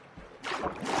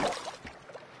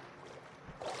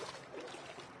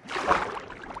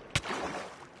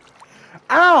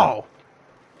 Ow!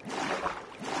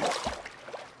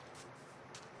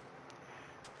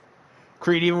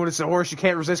 Creed, even when it's a horse, you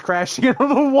can't resist crashing into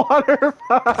the water.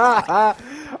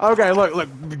 Okay, look.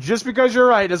 Just because you're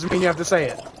right doesn't mean you have to say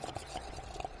it.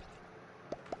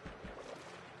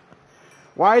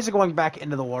 Why is it going back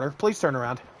into the water? Please turn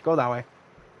around. Go that way.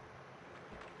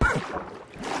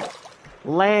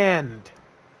 Land.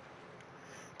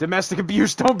 Domestic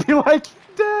abuse. Don't be like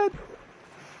dead.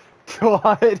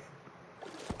 God.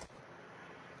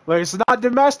 Look, it's not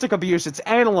domestic abuse. It's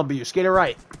animal abuse. Get it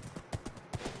right.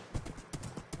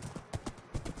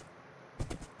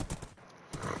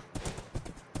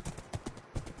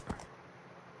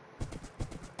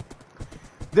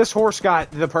 This horse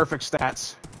got the perfect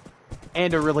stats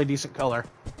and a really decent color.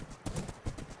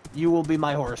 You will be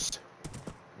my horse.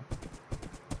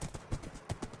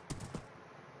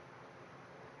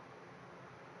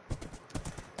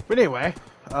 But anyway,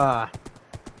 I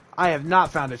have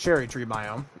not found a cherry tree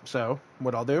biome, so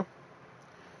what I'll do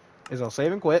is I'll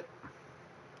save and quit,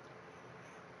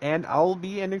 and I'll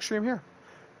be ending stream here.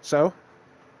 So,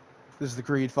 this is the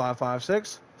Creed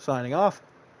 556, signing off.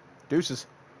 Deuces.